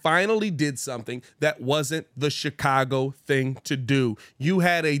 and he finally did something that wasn't the Chicago thing to do. You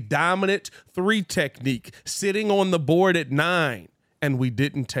had a dominant 3 technique sitting on the board at 9, and we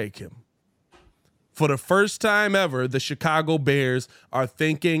didn't take him. For the first time ever, the Chicago Bears are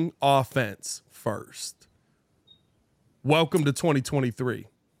thinking offense first. Welcome to 2023.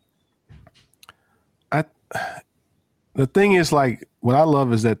 The thing is, like, what I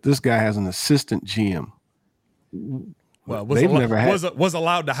love is that this guy has an assistant GM. Well, was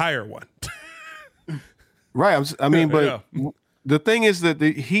allowed to hire one. Right. I mean, but the thing is that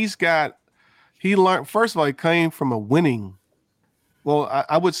he learned, first of all, he came from a winning. Well,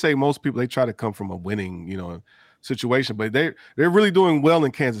 I would say most people, they try to come from a winning, situation, but they're really doing well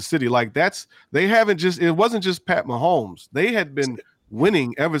in Kansas City. Like, it wasn't just Pat Mahomes. They had been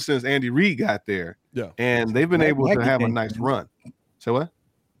winning ever since Andy Reid got there. Yeah. And they've been able to have a nice run. So what?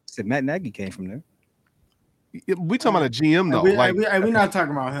 Said Matt Nagy came from there. We talking about a GM though. We're not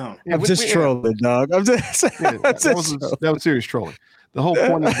talking about him. Yeah, I'm just trolling, dog. That was serious trolling. The whole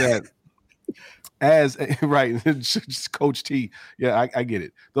point is that right, Coach T. Yeah, I get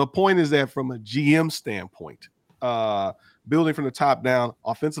it. The point is that from a GM standpoint, building from the top down,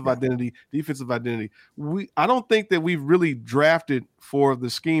 offensive identity, defensive identity, I don't think that we've really drafted for the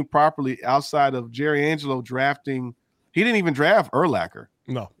scheme properly outside of Jerry Angelo drafting. He didn't even draft Urlacher.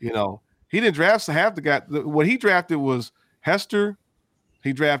 No. He didn't draft half the guy. What he drafted was Hester.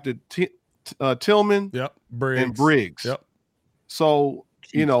 He drafted Tillman. Yep. And Briggs. Yep. So,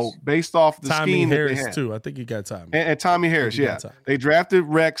 based off the Tommy scheme Harris that they had. too. I think he got Tommy. And Tommy Harris, yeah. They drafted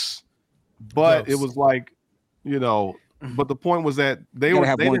Rex, but it was like, but the point was that they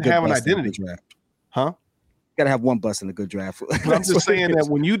didn't have an identity. Huh? Got to have one bust in a good draft. But I'm just saying that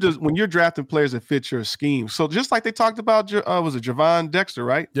when you're drafting players that fit your scheme, so just like they talked about, was it Javon Dexter,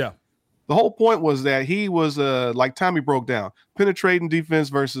 right? Yeah. The whole point was that he was like Tommy broke down, penetrating defense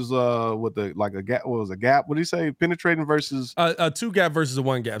versus with a gap. What was a gap? What did he say? Penetrating versus a 2-gap versus a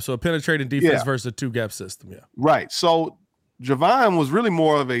 1-gap. So a penetrating defense versus a 2-gap system. Yeah. Right. So Javon was really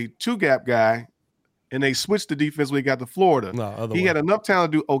more of a 2-gap guy. And they switched the defense when he got to Florida. He had enough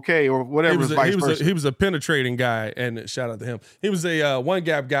talent to do okay or whatever. He was a penetrating guy, and shout out to him. He was a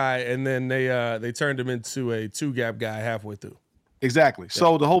 1-gap guy, and then they turned him into a 2-gap guy halfway through. Exactly. Yeah.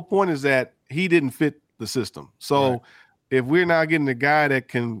 So the whole point is that he didn't fit the system. So if we're now getting a guy that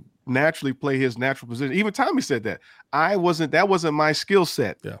can naturally play his natural position, even Tommy said that that wasn't my skill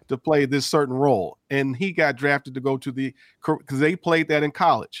set to play this certain role, and he got drafted to go to because they played that in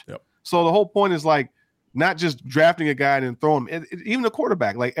college. Yep. So the whole point is like, not just drafting a guy and throw him, even the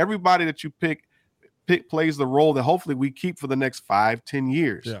quarterback, like everybody that you pick plays the role that hopefully we keep for the next 5-10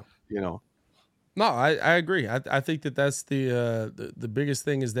 years. Yeah. No, I agree. I think that's the biggest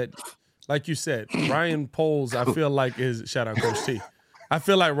thing is that, like you said, Ryan Poles, I feel like is shout out Coach T. I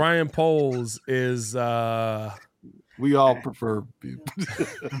feel like Ryan Poles is we all prefer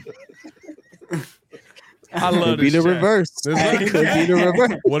I love this. Could be the reverse. Could be the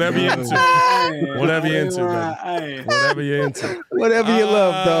reverse. Whatever you're into. Whatever you're into, man. Whatever you're into. Whatever you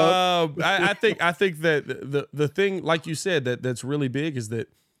love, dog. I think that the thing, like you said, that's really big is that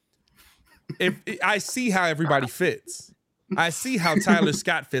if I see how everybody fits. I see how Tyler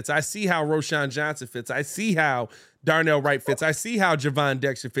Scott fits. I see how Roshan Johnson fits. I see how Darnell Wright fits. I see how Javon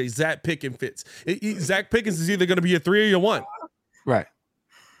Dexter fits. Zach Pickens fits. Zach Pickens is either going to be a 3 or your 1. Right.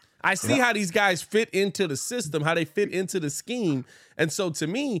 I see how these guys fit into the system, how they fit into the scheme. And so to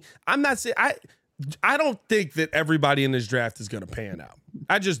me, I'm not saying I don't think that everybody in this draft is going to pan out.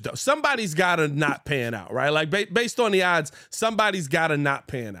 I just don't. Somebody's got to not pan out, right? Like based on the odds, somebody's got to not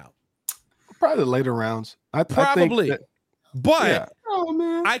pan out. Probably the later rounds. Probably. I think that, Oh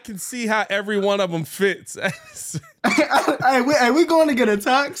man. I can see how every one of them fits. Hey, we going to get a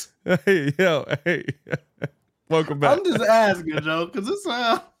tux? Hey, yo, hey. Welcome back. I'm just asking, Joe, because it's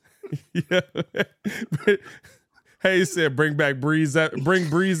Yeah. Hey, he said, bring Breeze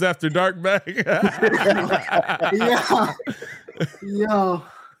after dark back. yeah. Yo.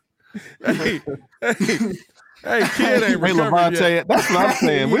 Hey, kid ain't recovered Levante, yet. that's what I'm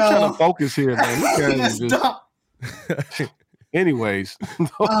saying. We're trying to focus here, man. We can't just... Stop. Anyways.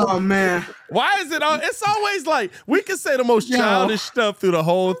 Oh man. Why is it it's always like we can say the most childish stuff through the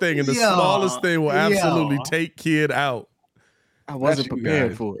whole thing, and the smallest thing will absolutely take kid out. I wasn't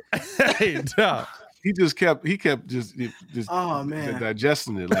prepared for it. Hey, dog. He kept just Oh man,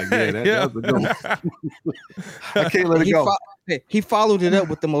 digesting it like that was a good one. I can't let it go. He followed it up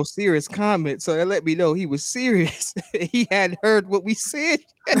with the most serious comment, so that let me know he was serious. He hadn't heard what we said.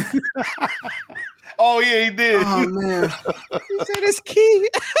 Oh yeah, he did. Oh man, he said it's key.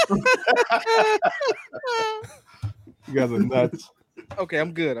 You guys are nuts. Okay,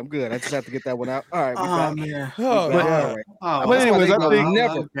 I'm good. I just have to get that one out. All right. Oh man. Oh, all right. But anyways,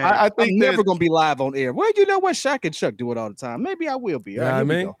 I think I'm never gonna be live on air. Well, you know what? Shaq and Chuck do it all the time. Maybe I will be. All right, I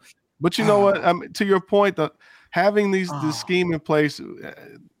mean, but you know what? To your point, having this scheme in place,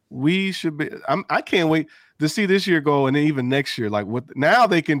 we should be. I can't wait to see this year go, and then even next year. Like now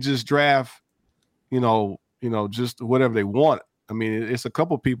they can just draft, just whatever they want. I mean, it's a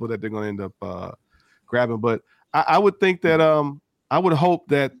couple people that they're going to end up grabbing, but I would think that I would hope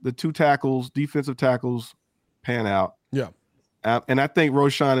that the two defensive tackles, pan out. Yeah. And I think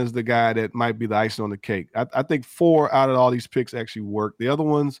Roshan is the guy that might be the icing on the cake. I think 4 out of all these picks actually work. The other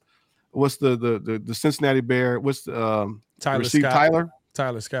ones, what's the Cincinnati Bear? What's the Tyler Scott?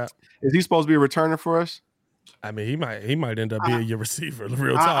 Tyler Scott. Is he supposed to be a returner for us? I mean, he might end up being your receiver.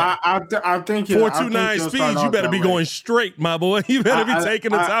 Real talk. I think 4.29 speeds. You better be going straight, my boy. You better be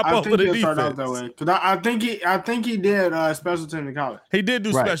taking the top off of the defense. I think he did special teams in college. He did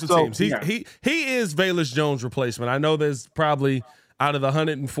do special teams. He is Velus Jones' replacement. I know there's probably out of the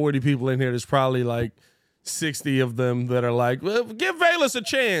 140 people in here, there's probably like 60 of them that are like, well, give Velus a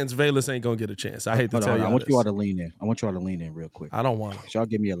chance. Velus ain't gonna get a chance. I hate to tell you. I want you all to lean in. real quick. I don't want to. Y'all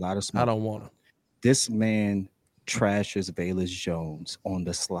give me a lot of smoke. I don't want to. This man trashes Velus Jones on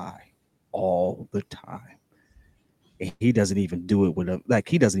the sly all the time. And he doesn't even do it with him. Like,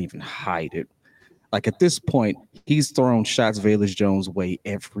 he doesn't even hide it. Like, at this point, he's throwing shots Velus Jones' way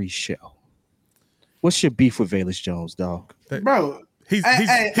every show. What's your beef with Velus Jones, dog? Bro, He's been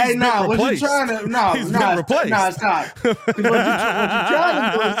replaced. What you trying to He's been replaced. Stop. What you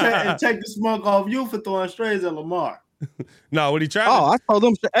trying to do is take the smoke off you for throwing strays at Lamar. No, what he tried I told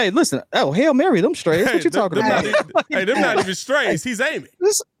them, hey, listen, Hail Mary, them strays. What you talking about? They're not even strays. He's aiming.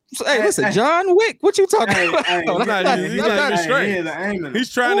 Listen, John Wick, what you talking about? He's not even straight.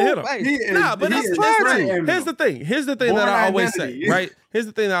 He's trying to hit him. But that's trying. Here's the thing that I always say, right? Here's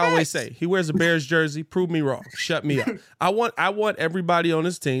the thing that I always say. He wears a Bears jersey. Prove me wrong. Shut me up. I want everybody on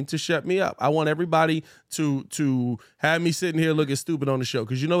this team to shut me up. I want everybody to have me sitting here looking stupid on the show.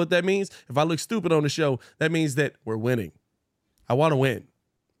 Because you know what that means? If I look stupid on the show, that means that we're winning. I want to win.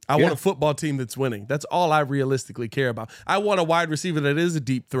 I want a football team that's winning. That's all I realistically care about. I want a wide receiver that is a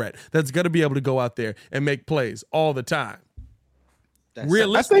deep threat, that's going to be able to go out there and make plays all the time.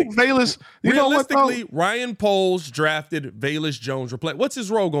 Realistically, I think Velus. Realistically, Ryan Poles drafted Velus Jones. What's his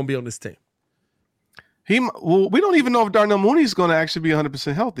role going to be on this team? We don't even know if Darnell Mooney's going to actually be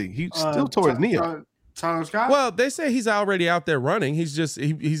 100% healthy. He's still tore his knee up. Tyler Scott? Well, they say he's already out there running. He's just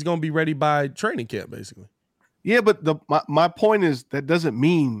he's going to be ready by training camp, basically. Yeah, but my point is that doesn't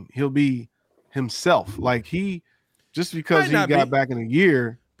mean he'll be himself. Like just because he got back in a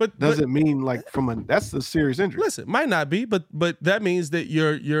year, but doesn't mean like that's the serious injury. Listen, might not be, but that means that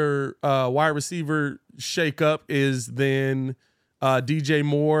your wide receiver shakeup is then DJ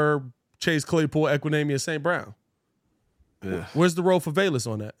Moore, Chase Claypool, Equinemius St. Brown. Ugh. Where's the role for Velus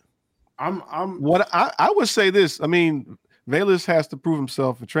on that? I would say this. I mean, Velus has to prove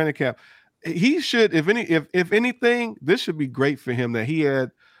himself in training camp. He should, if anything, this should be great for him that he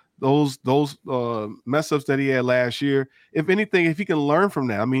had those mess ups that he had last year. If anything, if he can learn from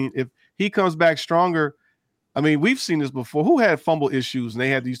that, I mean, if he comes back stronger, I mean, we've seen this before. Who had fumble issues and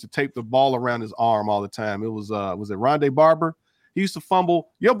they used to tape the ball around his arm all the time? It was it Rondé Barber? He used to fumble.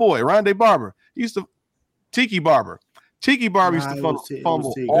 Your boy Rondé Barber. He used to Tiki Barber. Tiki Barber used to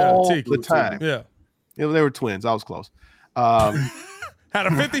fumble all the time. Yeah, they were twins. I was close. Had a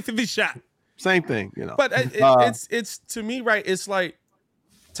 50-50 shot. Same thing, But it's to me, right? It's like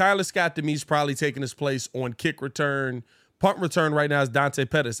Tyler Scott to me is probably taking his place on kick return. Punt return right now is Dante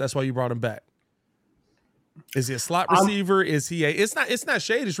Pettis. That's why you brought him back. Is he a slot receiver? Is he a? It's not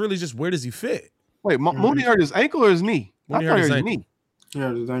shade. It's really just where does he fit? Wait, Mooney hurt his ankle or his knee? Mooney I thought hurt he his hurt his knee.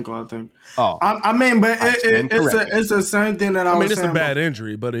 Yeah, his ankle, I think. Oh, I mean, but corrected. it's the same thing that I was it's saying. a bad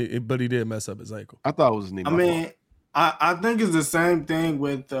injury, but he did mess up his ankle. I thought it was his knee. I mean, I think it's the same thing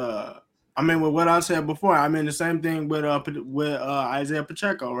with with what I said before. I mean, the same thing with Isaiah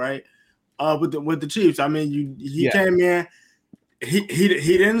Pacheco, right? With the Chiefs. I mean, he came in. He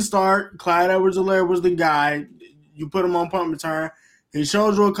didn't start. Clyde Edwards-Helaire was the guy. You put him on punt return. He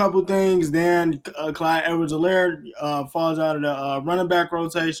shows you a couple things. Then Clyde Edwards-Helaire falls out of the running back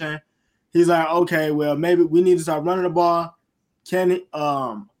rotation. He's like, okay, well, maybe we need to start running the ball. Can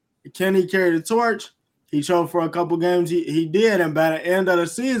he carry the torch? He showed for a couple games. He did, and by the end of the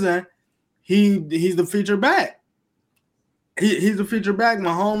season, he's the feature back. He's the feature back.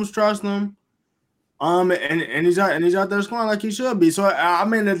 Mahomes trusts him. And he's out there scoring like he should be. So I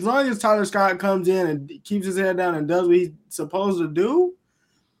mean, as long as Tyler Scott comes in and keeps his head down and does what he's supposed to do,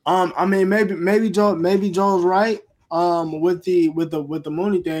 I mean, maybe Joel's right. With the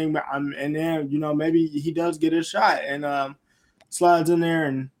Mooney thing, and then maybe he does get his shot and slides in there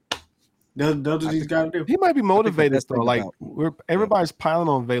and does what he's got to do. He might be motivated though. Like everybody's piling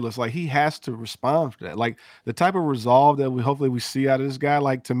on Velus. Like he has to respond for that. Like the type of resolve that hopefully we see out of this guy.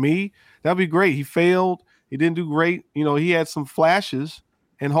 Like to me, that'd be great. He failed. He didn't do great. He had some flashes,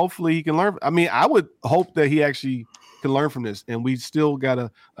 and hopefully he can learn. I mean, I would hope that he actually can learn from this. And we still got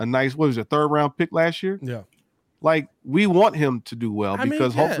a nice. What was it, 3rd round pick last year? Yeah. Like we want him to do well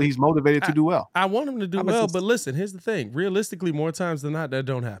because hopefully he's motivated to do well. I want him to do well, but listen, here's the thing. Realistically, more times than not, that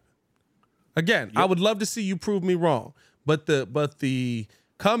don't happen. Again, I would love to see you prove me wrong, but the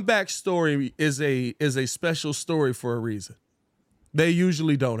comeback story is a special story for a reason. They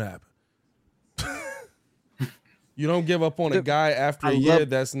usually don't happen. You don't give up on a guy after a year.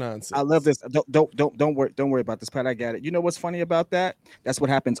 That's nonsense. I love this. Don't worry about this, Pat. I got it. You know what's funny about that? That's what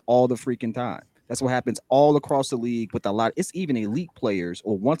happens all the freaking time. That's what happens all across the league with a lot. It's even elite players,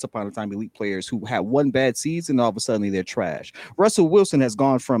 or once upon a time elite players, who had one bad season, all of a sudden they're trash. Russell Wilson has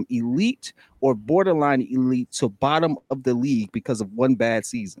gone from elite or borderline elite to bottom of the league because of one bad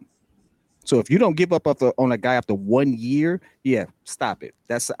season. So if you don't give up on a guy after 1 year, stop it.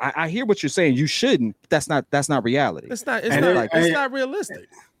 I hear what you're saying. You shouldn't. But that's not reality. It's not realistic.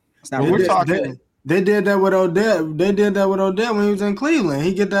 It's not. We're talking. They did that with Odell. They did that with Odell when he was in Cleveland.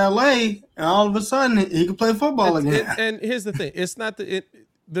 He get to LA, and all of a sudden he can play football again. And here's the thing: it's not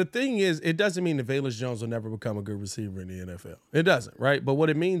the thing is, it doesn't mean that Velus Jones will never become a good receiver in the NFL. It doesn't, right? But what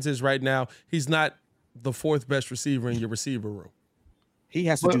it means is, right now, he's not the 4th best receiver in your receiver room. He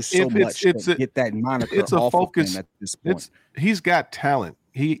has to do so much to get that moniker. It's a focus. At this point. He's got talent.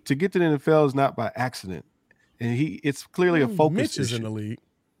 To get to the NFL is not by accident, and it's clearly a focus. Mitch is issue. in the league.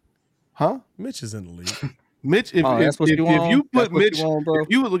 Huh? Mitch is in the league. Mitch, if you put Mitch, if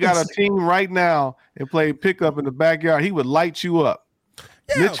you got a team right now and play pickup in the backyard, he would light you up.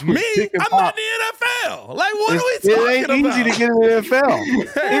 Yeah, me? I'm not in the NFL. Like, what are we talking about? It ain't easy to get in the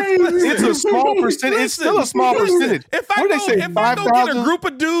NFL. It's a small percentage. It's still a small percentage. If I go get a group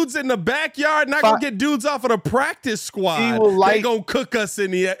of dudes in the backyard, not gonna get dudes off of the practice squad, they gonna cook us in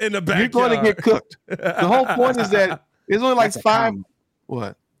the backyard. You're going to get cooked. The whole point is that there's only like 5.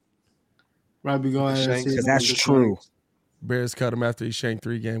 What? Right, be going because that's true. Bears cut him after he shanked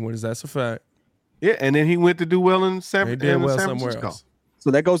 3 game winners. That's a fact. Yeah, and then he went to do well in San somewhere Francisco. else.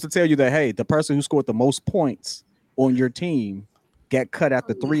 So that goes to tell you that, hey, the person who scored the most points on your team got cut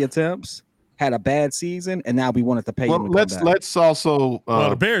after 3 attempts, had a bad season, and now we wanted to pay him. Let's also.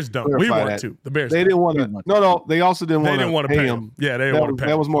 The Bears don't. We want to. The Bears. They didn't want to. No. They also didn't want to pay him. Yeah, they didn't want to pay him.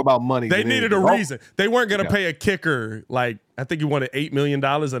 That was more about money. They needed a reason. They weren't going to pay a kicker like I think he wanted $8 million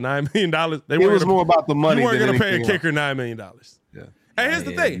or $9 million. It was more about the money. You weren't going to pay a anything kicker $9 million. Yeah. And here's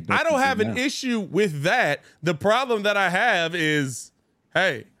the thing: I don't have an issue with that. The problem that I have is,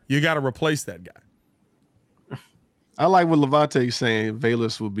 hey, you got to replace that guy. I like what Levante is saying.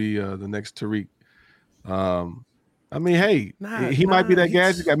 Velus will be the next Tariq. I mean, hey, he might be that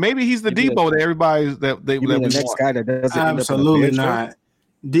gadget guy. Maybe he's the Debo that everybody's that they the next guy that doesn't absolutely not.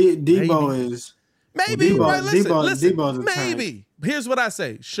 Debo is maybe. Right, listen, Debo's a maybe. Here's what I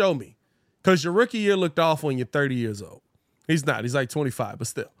say: show me, because your rookie year looked awful when you're 30 years old. He's not. He's like 25, but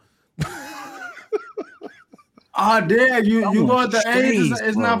still. Oh, damn! You go at the age.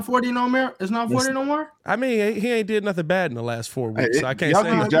 It's not 40 no more. It's not 40 no more. I mean, he ain't did nothing bad in the last 4 weeks. So I can't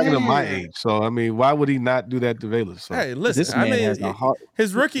say he's jacking up my age. So I mean, why would he not do that to Velus? So. Hey, listen. I mean,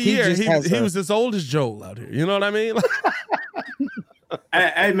 his rookie year, he was as old as Joel out here. You know what I mean?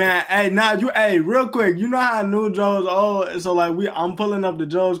 Hey man, real quick. You know how I knew Joe was old? So like I'm pulling up the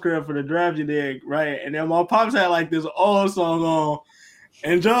Joe's crib for the draft you did, right? And then my pops had like this old song on.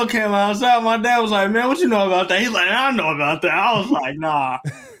 And Joe came outside. My dad was like, "Man, what you know about that?" He's like, "I know about that." I was like, "Nah,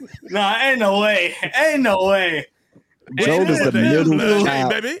 ain't no way. Joe is the middle child.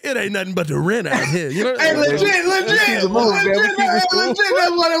 Baby, it ain't nothing but the rent out here. You know? Hey, legit. That's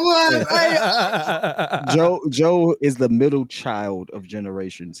what it was. Hey. Joe is the middle child of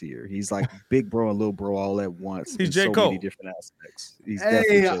generations here. He's like big bro and little bro all at once. He's J. so Cole. many different aspects. He's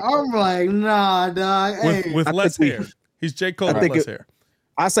Hey, I'm like, nah, dog. Hey. With less hair. He's J. Cole with less hair.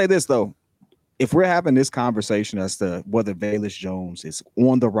 I say this though. If we're having this conversation as to whether Velus Jones is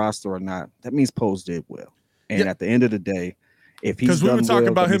on the roster or not, that means Poles did well. And at the end of the day, if he's because we were talking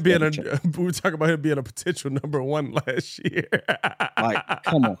about him being a potential number one last year. Like,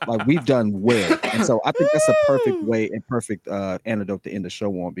 come on, like we've done well, and so I think that's a perfect way and perfect antidote to end the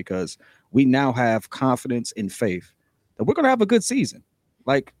show on, because we now have confidence and faith that we're gonna have a good season.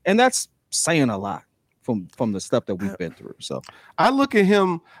 Like, and that's saying a lot from the stuff that we've been through. So I look at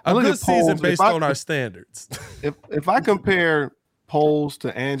him. I look good at Poles, season based on our standards. If I compare Poles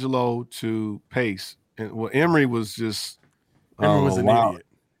to Angelo to Pace. Well, Emery was just Emery was an idiot.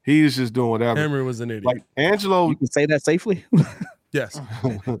 He was just doing whatever. Emery was an idiot. Like Angelo, you can say that safely. Yes.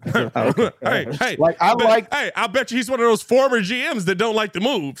 Okay. Hey, like I bet you he's one of those former GMs that don't like the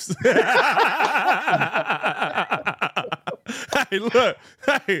moves. Hey, look.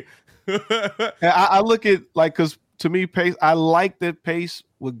 Hey. I look at like, because to me, Pace, I like that Pace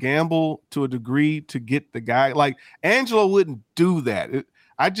would gamble to a degree to get the guy. Like Angelo wouldn't do that.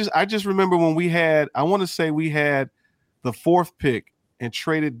 I just remember when we had the 4th pick and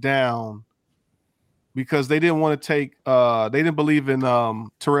traded down because they didn't want to take they didn't believe in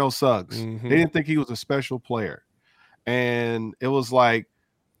Terrell Suggs. Mm-hmm. They didn't think he was a special player. And it was like,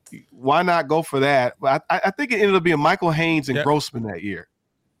 why not go for that? But I think it ended up being Michael Haynes and Grossman that year.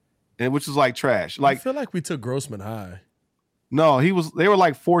 And which was like trash. Like, I feel like we took Grossman high. No, they were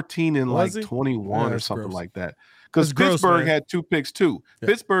like 14 and Was like he? 21 or something gross. like that. Because That's gross, Pittsburgh man. had 2 picks too. Yeah.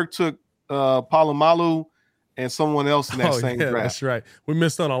 Pittsburgh took Palomalu and someone else in that same draft. That's right. We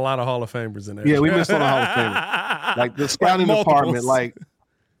missed on a lot of Hall of Famers in there. Yeah, we missed on a Hall of Famer. Like the scouting department, like,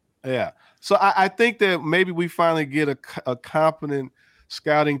 yeah. So I think that maybe we finally get a competent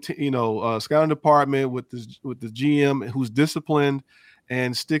scouting, scouting department with the GM who's disciplined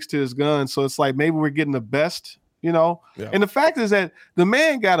and sticks to his guns. So it's like maybe we're getting the best. Yeah. And the fact is that the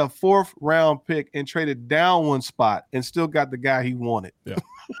man got a 4th round pick and traded down 1 spot and still got the guy he wanted. Yeah.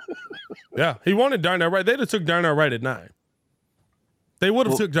 Yeah. He wanted Darnell Wright. They'd have took Darnell Wright at 9. They would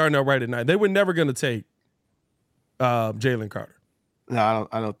have took Darnell Wright at 9. They were never going to take Jalen Carter. No,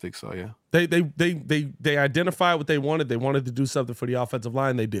 I don't think so. Yeah. They identified what they wanted. They wanted to do something for the offensive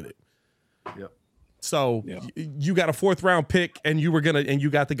line. They did it. Yep. So you got a 4th round pick and you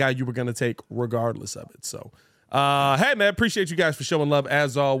got the guy you were going to take regardless of it. So, hey man, appreciate you guys for showing love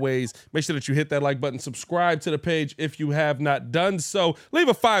as always. Make sure that you hit that like button, subscribe to the page if you have not done so. Leave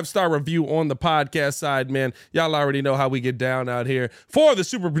a 5-star review on the podcast side, man. Y'all already know how we get down out here. For the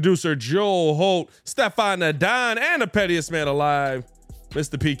super producer, Joel Holt, Stefan Nadine, and the pettiest man alive,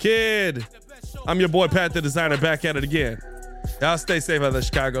 Mr. P Kid. I'm your boy Pat the Designer, back at it again. Y'all stay safe out there,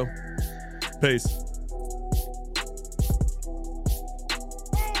 Chicago. Peace.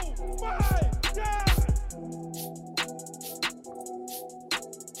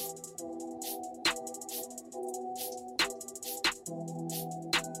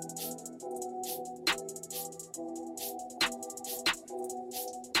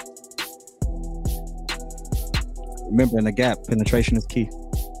 Remember, in the gap, penetration is key.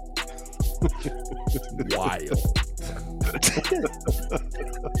 Wild.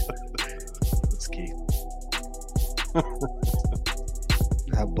 It's key.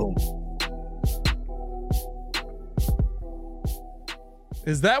 Boom.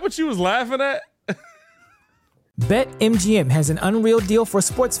 Is that what you was laughing at? BetMGM has an unreal deal for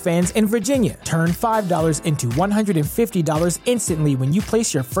sports fans in Virginia. Turn $5 into $150 instantly when you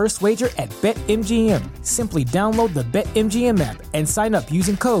place your first wager at BetMGM. Simply download the BetMGM app and sign up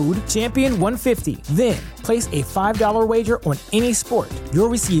using code Champion150. Then, place a $5 wager on any sport. You'll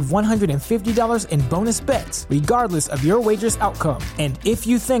receive $150 in bonus bets, regardless of your wager's outcome. And if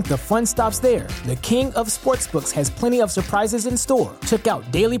you think the fun stops there, the King of Sportsbooks has plenty of surprises in store. Check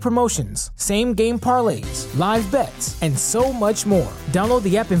out daily promotions, same-game parlays, live bets, and so much more. Download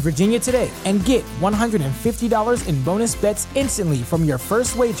the app in Virginia today and get $150 in bonus bets instantly from your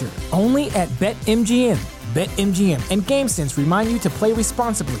first wager. Only at BetMGM. BetMGM and GameSense remind you to play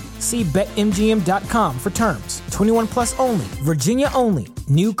responsibly. See BetMGM.com for terms. 21 plus only. Virginia only.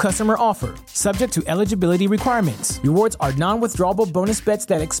 New customer offer. Subject to eligibility requirements. Rewards are non-withdrawable bonus bets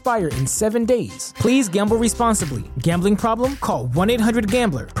that expire in 7 days. Please gamble responsibly. Gambling problem? Call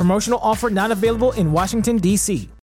 1-800-GAMBLER. Promotional offer not available in Washington, D.C.